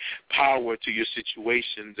speak power to your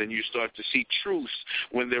situations, and you start to see truths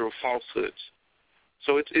when there are falsehoods.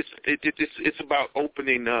 So it's about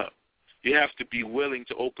opening up. You have to be willing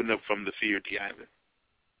to open up from the fear, Ivan.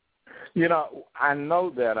 You know, I know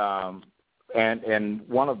that, and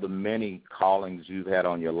one of the many callings you've had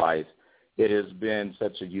on your life, it has been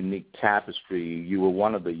such a unique tapestry. You were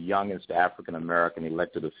one of the youngest African-American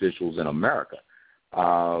elected officials in America.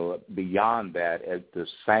 Beyond that, at the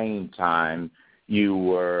same time, you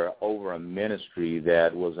were over a ministry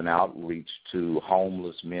that was an outreach to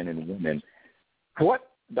homeless men and women.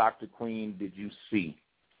 What, Dr. Queen, did you see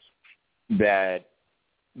that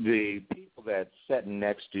the people that sat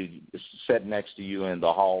next to you in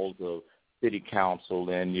the halls of city council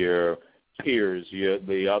and your peers,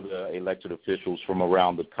 the other elected officials from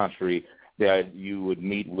around the country that you would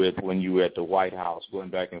meet with when you were at the White House, going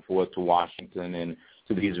back and forth to Washington and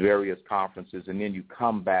to these various conferences, and then you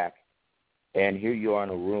come back and here you are in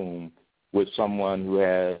a room with someone who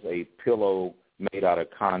has a pillow made out of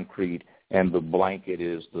concrete and the blanket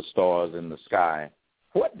is the stars in the sky.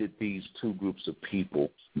 What did these two groups of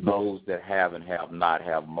people, those that have and have not,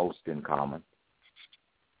 have most in common?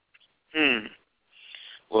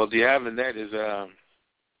 Well, Ivan, that is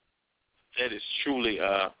truly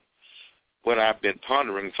what I've been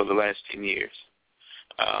pondering for the last 10 years.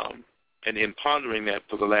 And in pondering that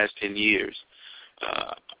for the last 10 years,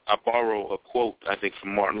 I borrow a quote, I think,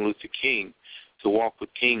 from Martin Luther King, to walk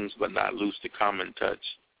with kings but not lose the common touch.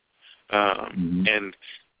 And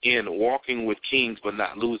in walking with kings but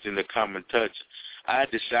not losing the common touch, I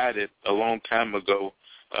decided a long time ago,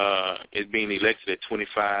 it being elected at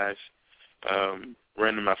 25,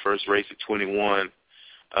 ran in my first race at 21,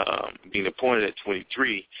 being appointed at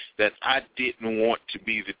 23, that I didn't want to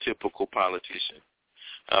be the typical politician.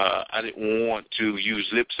 I didn't want to use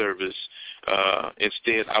lip service.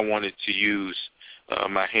 Instead, I wanted to use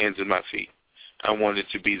my hands and my feet. I wanted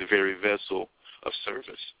to be the very vessel of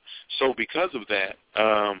service. So because of that,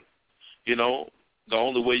 the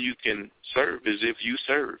only way you can serve is if you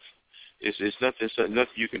serve. It's nothing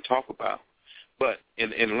you can talk about. But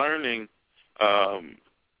in learning,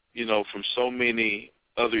 from so many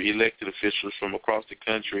other elected officials from across the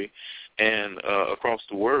country and across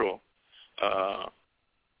the world,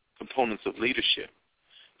 components of leadership,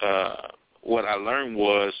 what I learned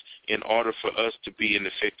was in order for us to be an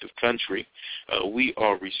effective country, we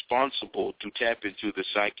are responsible to tap into the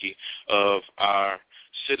psyche of our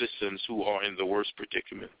citizens who are in the worst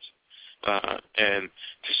predicaments, and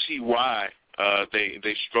to see why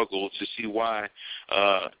they struggle, to see why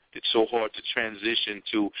it's so hard to transition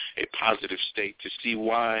to a positive state, to see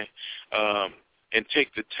why, and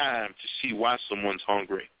take the time to see why someone's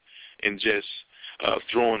hungry and just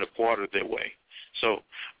throwing a quarter their way. So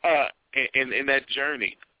in that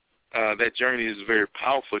journey is a very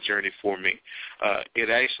powerful journey for me. It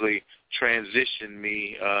actually transitioned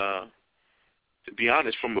me, to be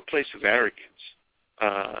honest, from a place of arrogance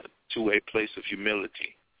to a place of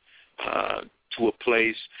humility, to a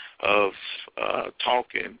place of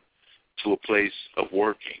talking, to a place of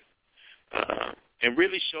working, and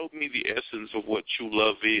really showed me the essence of what true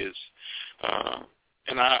love is.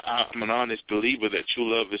 And I'm an honest believer that true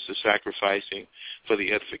love is the sacrificing for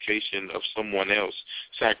the edification of someone else,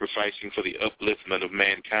 sacrificing for the upliftment of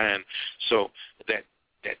mankind. So that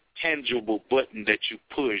tangible button that you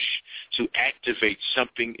push to activate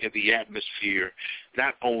something in the atmosphere,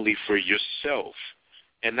 not only for yourself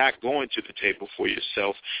and not going to the table for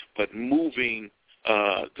yourself, but moving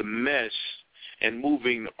the mess and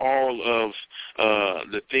moving all of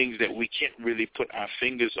the things that we can't really put our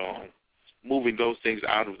fingers on, moving those things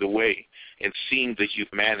out of the way and seeing the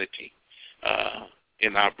humanity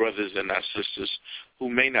in our brothers and our sisters who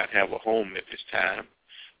may not have a home at this time,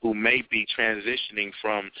 who may be transitioning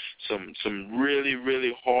from some really,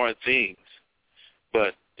 really hard things.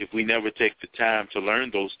 But if we never take the time to learn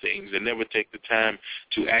those things and never take the time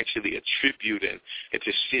to actually attribute and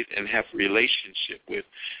to sit and have a relationship with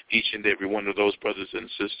each and every one of those brothers and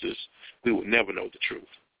sisters, we will never know the truth.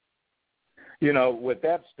 With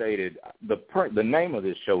that stated, the name of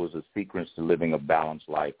this show is The Secrets to Living a Balanced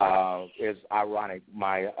Life. It's ironic.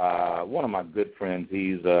 One of my good friends,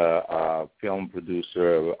 he's a film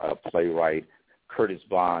producer, a playwright, Curtis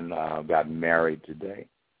Bond, got married today.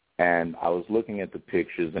 And I was looking at the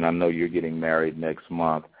pictures, and I know you're getting married next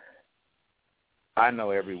month. I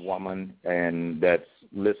know every woman and that's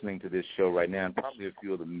listening to this show right now, and probably a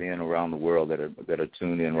few of the men around the world that are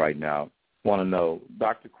tuned in right now, want to know,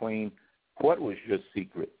 Dr. Queen, what was your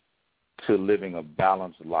secret to living a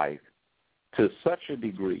balanced life to such a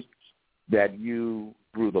degree that you,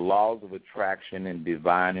 through the laws of attraction and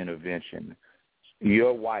divine intervention,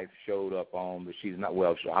 your wife showed up on she's not,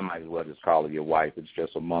 well, I might as well just call her your wife. It's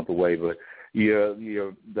just a month away, but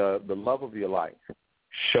the love of your life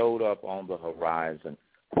showed up on the horizon.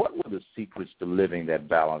 What were the secrets to living that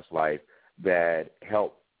balanced life that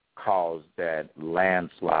helped cause that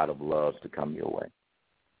landslide of love to come your way?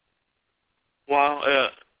 Well,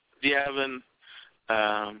 Evan,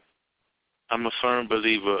 I'm a firm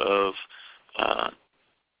believer of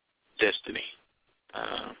destiny.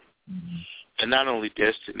 And not only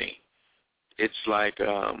destiny, it's like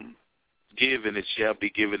give and it shall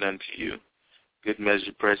be given unto you. Good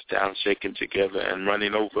measure pressed down, shaken together, and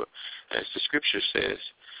running over, as the scripture says,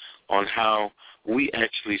 on how we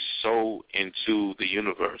actually sow into the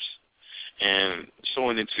universe. And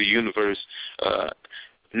sowing into the universe,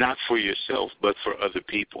 not for yourself, but for other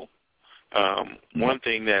people. One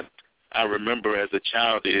thing that I remember as a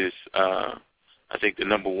child is, I think the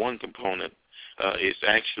number one component is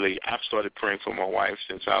actually, I've started praying for my wife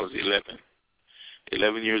since I was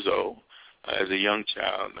 11 years old. As a young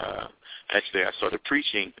child, actually I started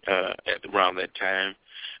preaching at around that time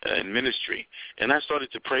in ministry, and I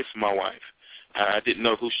started to pray for my wife. I didn't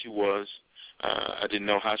know who she was. I didn't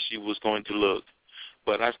know how she was going to look,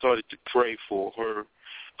 but I started to pray for her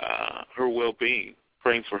well-being,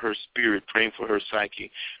 praying for her spirit, praying for her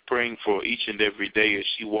psyche, praying for each and every day as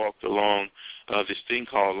she walked along this thing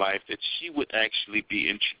called life, that she would actually be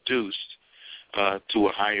introduced to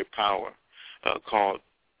a higher power called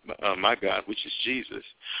my God, which is Jesus,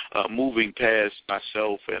 moving past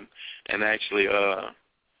myself and actually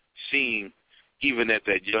seeing, even at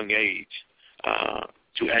that young age,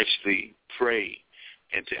 to actually pray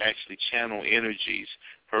and to actually channel energies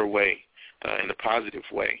her way in a positive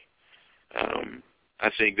way. I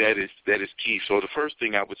think that is key. So the first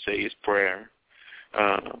thing I would say is prayer.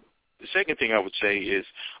 The second thing I would say is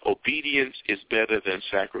obedience is better than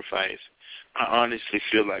sacrifice. I honestly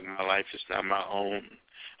feel like my life is not my own.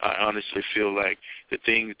 I honestly feel like the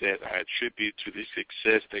things that I attribute to the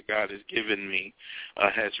success that God has given me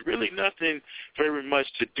has really nothing very much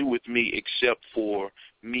to do with me except for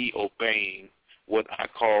me obeying what I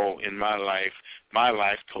call in my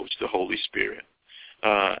life coach, the Holy Spirit,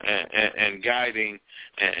 and guiding,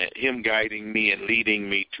 him guiding me and leading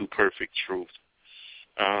me to perfect truth.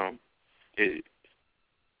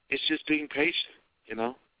 It's just being patient, you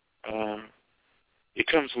know. It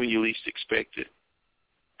comes when you least expect it.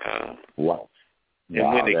 Wow.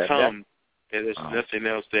 And when it comes, there's nothing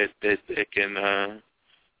else that can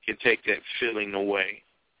take that feeling away.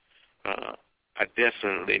 I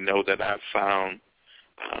definitely know that I've found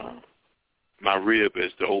my rib,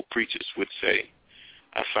 as the old preachers would say.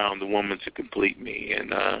 I found the woman to complete me,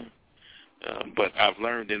 and but I've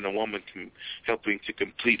learned in the woman helping to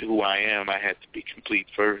complete who I am, I had to be complete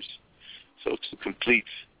first. So to complete,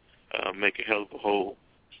 make a hell of a whole.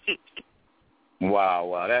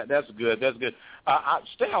 Wow, that's good. That's good.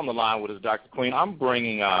 Stay on the line with us, Dr. Queen. I'm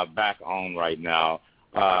bringing back on right now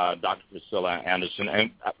Dr. Priscilla Anderson.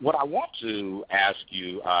 And what I want to ask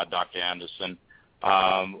you, Dr. Anderson,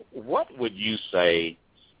 what would you say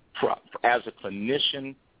as a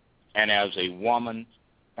clinician and as a woman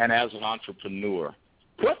and as an entrepreneur,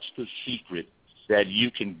 what's the secret that you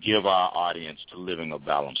can give our audience to living a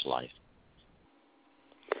balanced life?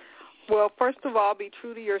 Well, first of all, be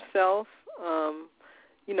true to yourself.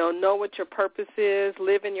 Know what your purpose is.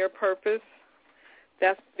 Live in your purpose.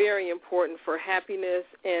 That's very important for happiness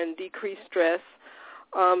and decreased stress.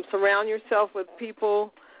 Surround yourself with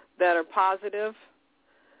people that are positive.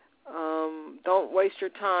 Don't waste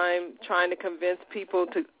your time trying to convince people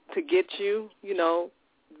to get you.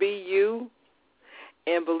 Be you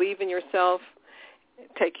and believe in yourself.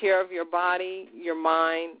 Take care of your body, your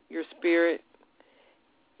mind, your spirit,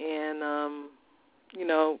 and,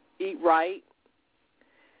 eat right,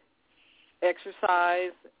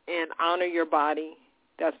 exercise, and honor your body.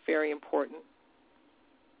 That's very important.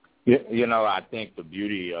 I think the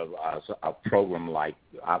beauty of a program like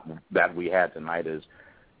that we had tonight is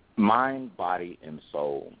mind, body, and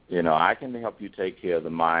soul. I can help you take care of the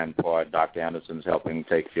mind part. Dr. Anderson's helping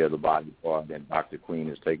take care of the body part, and Dr. Queen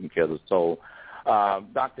is taking care of the soul.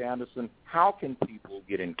 Dr. Anderson, how can people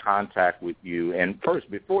get in contact with you? And first,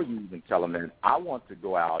 before you even tell them that, I want to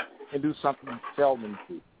go out and do something seldom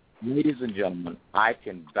do. Ladies and gentlemen, I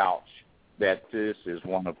can vouch that this is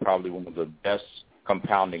probably one of the best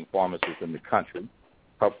compounding pharmacists in the country.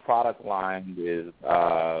 Her product line is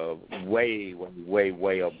way, way,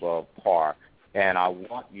 way above par. And I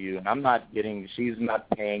want you, and she's not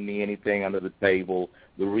paying me anything under the table.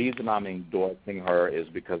 The reason I'm endorsing her is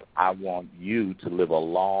because I want you to live a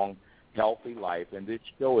long, healthy life, and this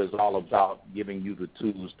show is all about giving you the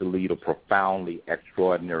tools to lead a profoundly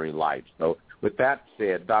extraordinary life. So with that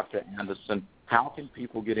said, Dr. Anderson, how can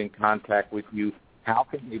people get in contact with you? How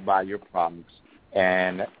can they buy your products?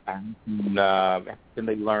 And can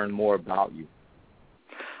they learn more about you?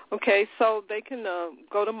 Okay, so they can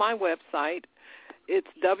go to my website. It's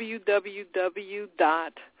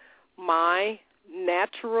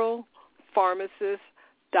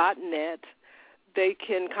www.mynaturalpharmacist.net. They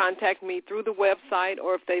can contact me through the website,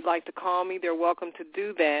 or if they'd like to call me, they're welcome to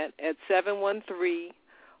do that at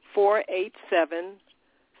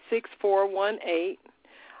 713-487-6418.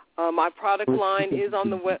 My product line is on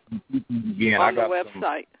the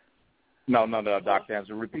website. No, Dr.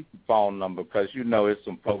 Anderson, repeat the phone number, because you know it's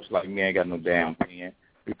some folks like me ain't got no damn pen.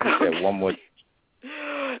 Repeat that one more.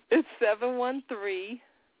 It's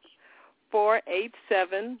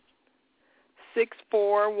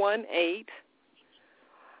 713-487-6418.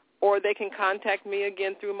 Or they can contact me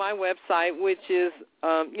again through my website, which is,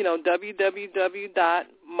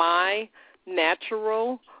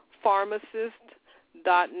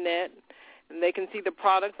 www.mynaturalpharmacist.net. And they can see the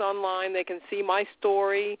products online. They can see my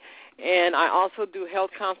story. And I also do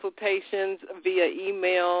health consultations via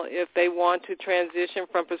email. If they want to transition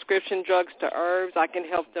from prescription drugs to herbs, I can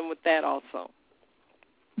help them with that also.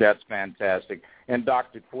 That's fantastic. And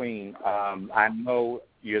Dr. Queen, I know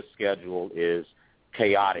your schedule is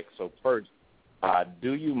chaotic. So first,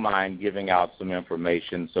 do you mind giving out some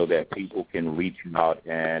information so that people can reach out?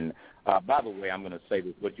 And by the way, I'm going to say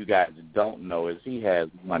this. What you guys don't know is he has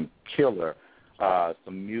one killer,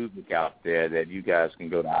 some music out there that you guys can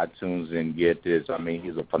go to iTunes and get this. I mean,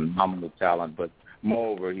 he's a phenomenal talent, but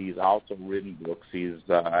moreover, he's also written books. He's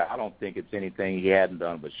I don't think it's anything he hadn't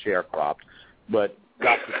done but sharecropped. But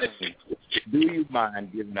Dr. Queen, do you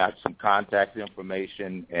mind giving out some contact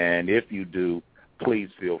information? And if you do, please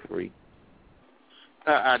feel free.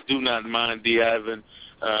 I do not mind, D. Ivan.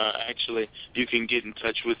 Actually, you can get in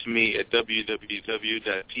touch with me at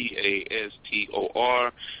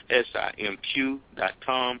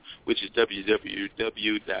www.pastorsimq.com, which is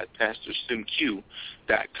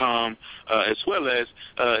www.pastorsimq.com, as well as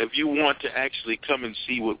if you want to actually come and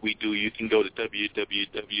see what we do, you can go to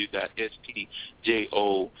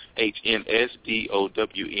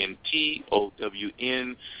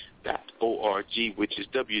www.stjohnsdown.org, which is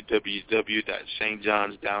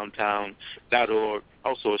www.stjohnsdowntown.org.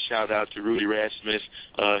 Also, a shout-out to Rudy Rasmus,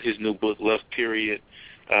 his new book, Love Period.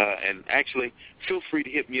 And actually, feel free to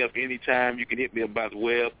hit me up anytime. You can hit me up by the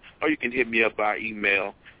web, or you can hit me up by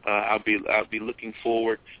email. I'll be looking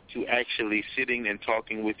forward to actually sitting and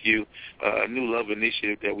talking with you. A new love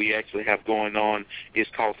initiative that we actually have going on is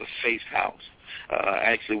called the Faith House.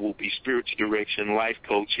 Actually will be spiritual direction, life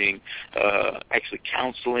coaching, actually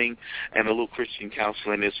counseling, and a little Christian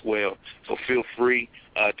counseling as well. So feel free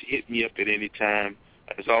to hit me up at any time.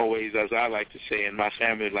 As always, as I like to say, and my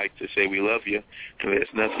family like to say, we love you, and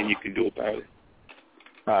there's nothing you can do about it.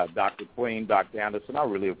 Dr. Queen, Dr. Anderson, I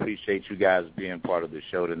really appreciate you guys being part of the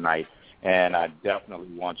show tonight, and I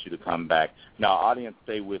definitely want you to come back. Now, audience,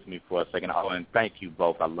 stay with me for a second. Oh, and thank you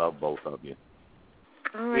both. I love both of you.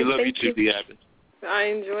 All right, we love you too, Deavan. I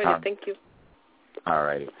enjoyed it. Thank you. All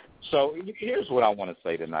righty. So here's what I want to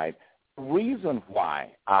say tonight. The reason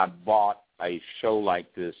why I bought a show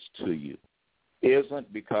like this to you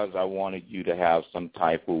isn't because I wanted you to have some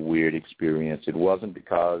type of weird experience. It wasn't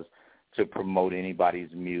because to promote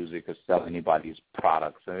anybody's music or sell anybody's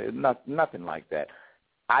products. Nothing like that.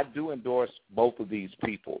 I do endorse both of these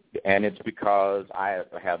people, and it's because I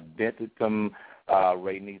have vented them.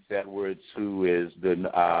 Raynice Edwards, who is the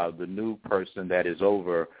new person that is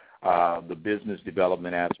over the business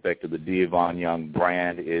development aspect of the D. Yvonne Young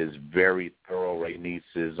brand, is very thorough. Raynice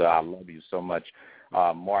is, I love you so much.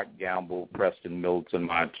 Mark Gamble, Preston Milton,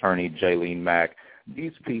 my attorney, Jaylene Mack.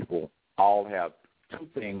 These people all have two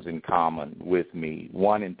things in common with me.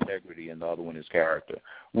 One, integrity, and the other one is character.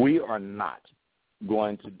 We are not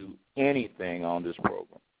going to do anything on this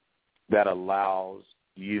program that allows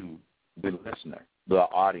you, the listener, the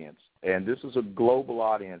audience, and this is a global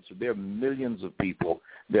audience. There are millions of people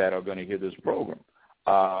that are going to hear this program.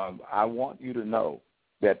 I want you to know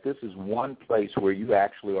that this is one place where you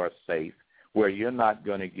actually are safe, where you're not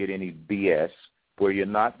going to get any BS, where you're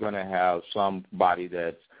not going to have somebody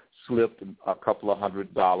that's slipped a couple of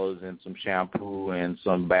 $100 in some shampoo and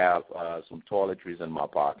some toiletries in my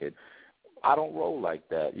pocket. I don't roll like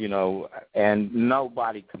that, and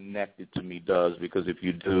nobody connected to me does, because if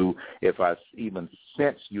you do, if I even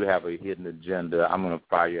sense you have a hidden agenda, I'm going to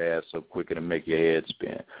fire your ass up quicker to make your head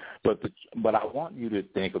spin. But I want you to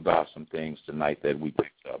think about some things tonight that we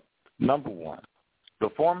picked up. Number one, the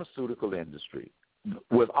pharmaceutical industry,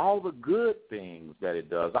 with all the good things that it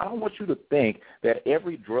does, I don't want you to think that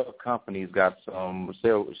every drug company's got some,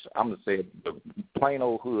 I'm going to say it the plain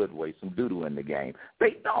old hood way, some doo-doo in the game.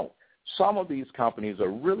 They don't. Some of these companies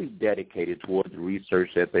are really dedicated towards the research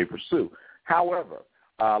that they pursue. However,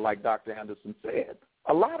 like Dr. Anderson said,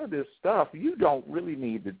 a lot of this stuff you don't really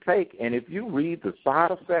need to take, and if you read the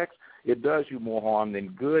side effects, it does you more harm than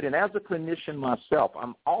good. And as a clinician myself,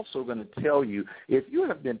 I'm also going to tell you, if you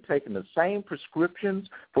have been taking the same prescriptions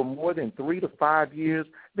for more than 3 to 5 years,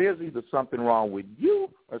 there's either something wrong with you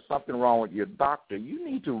or something wrong with your doctor. You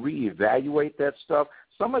need to reevaluate that stuff.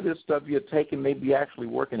 Some of this stuff you're taking may be actually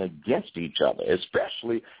working against each other,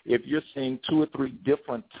 especially if you're seeing 2 or 3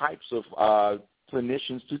 different types of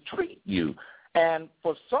clinicians to treat you. And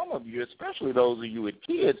for some of you, especially those of you with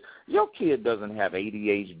kids, your kid doesn't have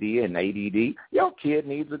ADHD and ADD. Your kid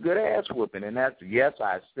needs a good ass whooping. And that's, yes,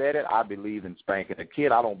 I said it. I believe in spanking a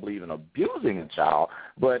kid. I don't believe in abusing a child.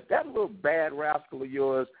 But that little bad rascal of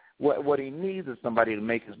yours, what he needs is somebody to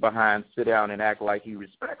make his behind sit down and act like he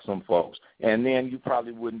respects some folks. And then you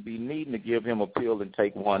probably wouldn't be needing to give him a pill and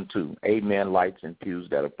take one, too. Amen, lights and pews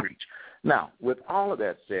that'll preach. Now, with all of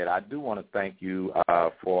that said, I do want to thank you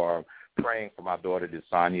for praying for my daughter,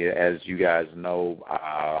 Desanya. As you guys know,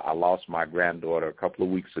 I lost my granddaughter a couple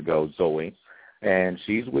of weeks ago, Zoe, and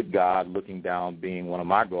she's with God, looking down, being one of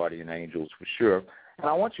my guardian angels for sure. And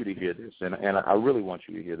I want you to hear this, and I really want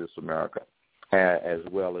you to hear this, America, as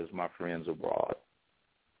well as my friends abroad.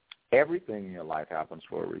 Everything in your life happens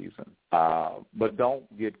for a reason, but don't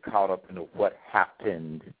get caught up into what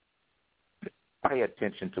happened. Pay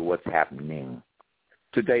attention to what's happening.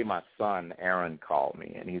 Today, my son, Aaron, called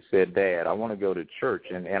me, and he said, Dad, I want to go to church.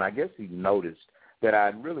 And I guess he noticed that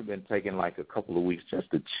I'd really been taking like a couple of weeks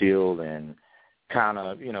just to chill and kind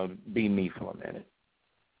of, be me for a minute.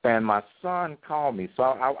 And my son called me. So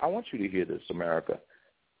I want you to hear this, America.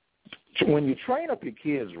 When you train up your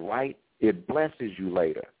kids right, it blesses you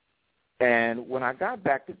later. And when I got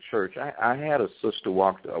back to church, I had a sister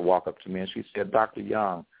walk up to me, and she said, Dr.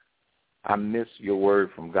 Young, I miss your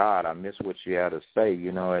word from God. I miss what you had to say.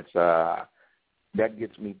 It's that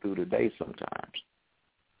gets me through the day sometimes.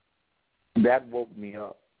 That woke me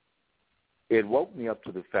up. It woke me up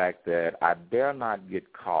to the fact that I dare not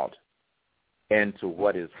get caught into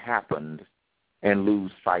what has happened and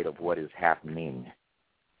lose sight of what is happening.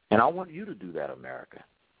 And I want you to do that, America.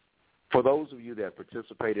 For those of you that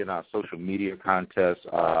participate in our social media contests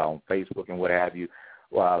on Facebook and what have you,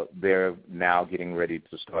 they're now getting ready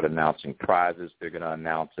to start announcing prizes. They're going to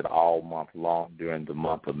announce it all month long during the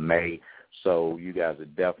month of May. So you guys are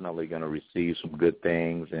definitely going to receive some good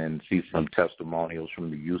things and see some testimonials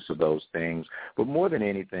from the use of those things. But more than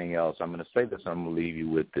anything else, I'm going to say this, I'm going to leave you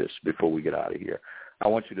with this before we get out of here. I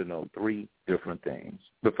want you to know 3 different things.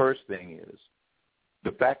 The first thing is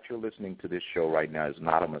the fact you're listening to this show right now is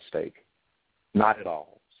not a mistake. Not at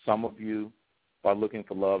all. Some of you are looking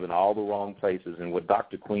for love in all the wrong places. And what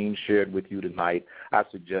Dr. Queen shared with you tonight, I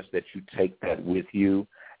suggest that you take that with you.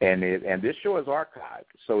 And this show is archived.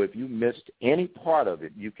 So if you missed any part of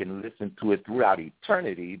it, you can listen to it throughout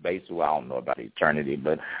eternity. Basically, I don't know about eternity,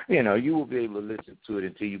 but, you will be able to listen to it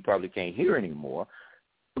until you probably can't hear anymore,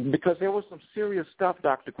 because there was some serious stuff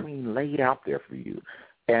Dr. Queen laid out there for you.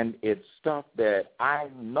 And it's stuff that I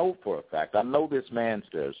know for a fact. I know this man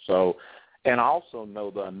says so. And I also know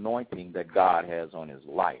the anointing that God has on his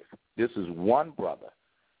life. This is one brother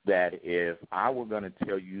that if I were going to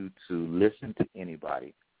tell you to listen to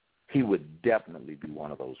anybody, he would definitely be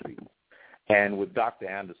one of those people. And with Dr.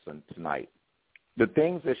 Anderson tonight, the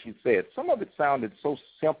things that she said, some of it sounded so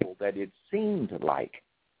simple that it seemed like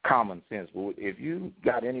common sense. But if you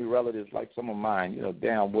got any relatives like some of mine,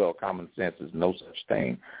 damn well common sense is no such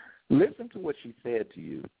thing. Listen to what she said to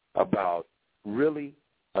you about really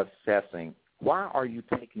assessing why are you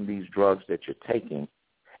taking these drugs that you're taking,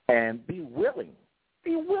 and be willing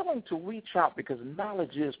to reach out, because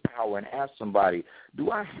knowledge is power, and ask somebody, do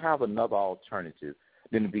I have another alternative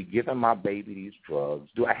than to be giving my baby these drugs?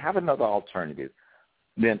 Do I have another alternative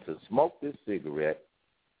than to smoke this cigarette,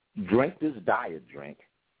 drink this diet drink,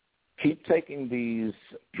 keep taking these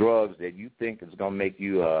drugs that you think is going to make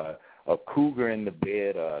you a cougar in the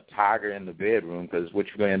bed, a tiger in the bedroom, because what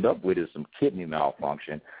you're going to end up with is some kidney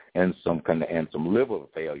malfunction and some liver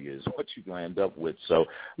failure is what you're going to end up with. So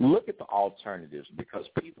look at the alternatives, because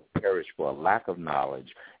people perish for a lack of knowledge.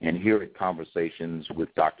 And here at Conversations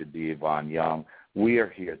with Dr. D. Yvonne Young, we are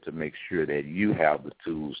here to make sure that you have the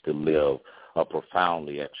tools to live a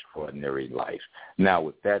profoundly extraordinary life. Now,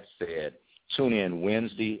 with that said, tune in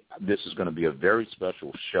Wednesday. This is going to be a very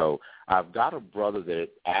special show. I've got a brother that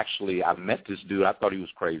actually, I met this dude. I thought he was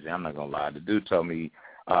crazy. I'm not going to lie. The dude told me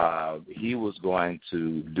he was going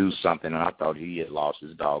to do something, and I thought he had lost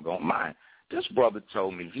his doggone mind. This brother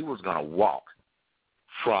told me he was going to walk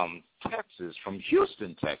from Texas, from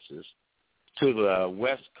Houston, Texas, to the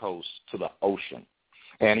West Coast, to the ocean.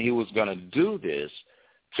 And he was going to do this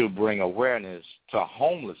to bring awareness to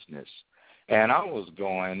homelessness. And I was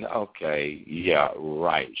going, okay, yeah,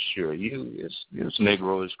 right, sure, this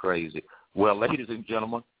Negro is crazy. Well, ladies and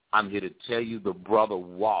gentlemen, I'm here to tell you the brother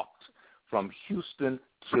walked from Houston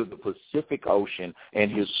to the Pacific Ocean,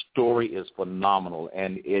 and his story is phenomenal,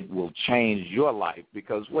 and it will change your life,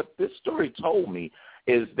 because what this story told me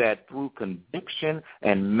is that through conviction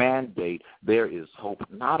and mandate, there is hope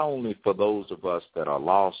not only for those of us that are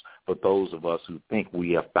lost, but those of us who think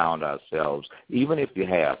we have found ourselves. Even if you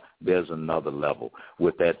have, there's another level.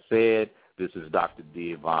 With that said, this is Dr.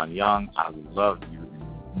 D. Yvonne Young. I love you.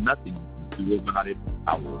 Nothing you can do about it.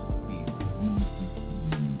 I will see you.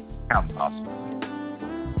 Count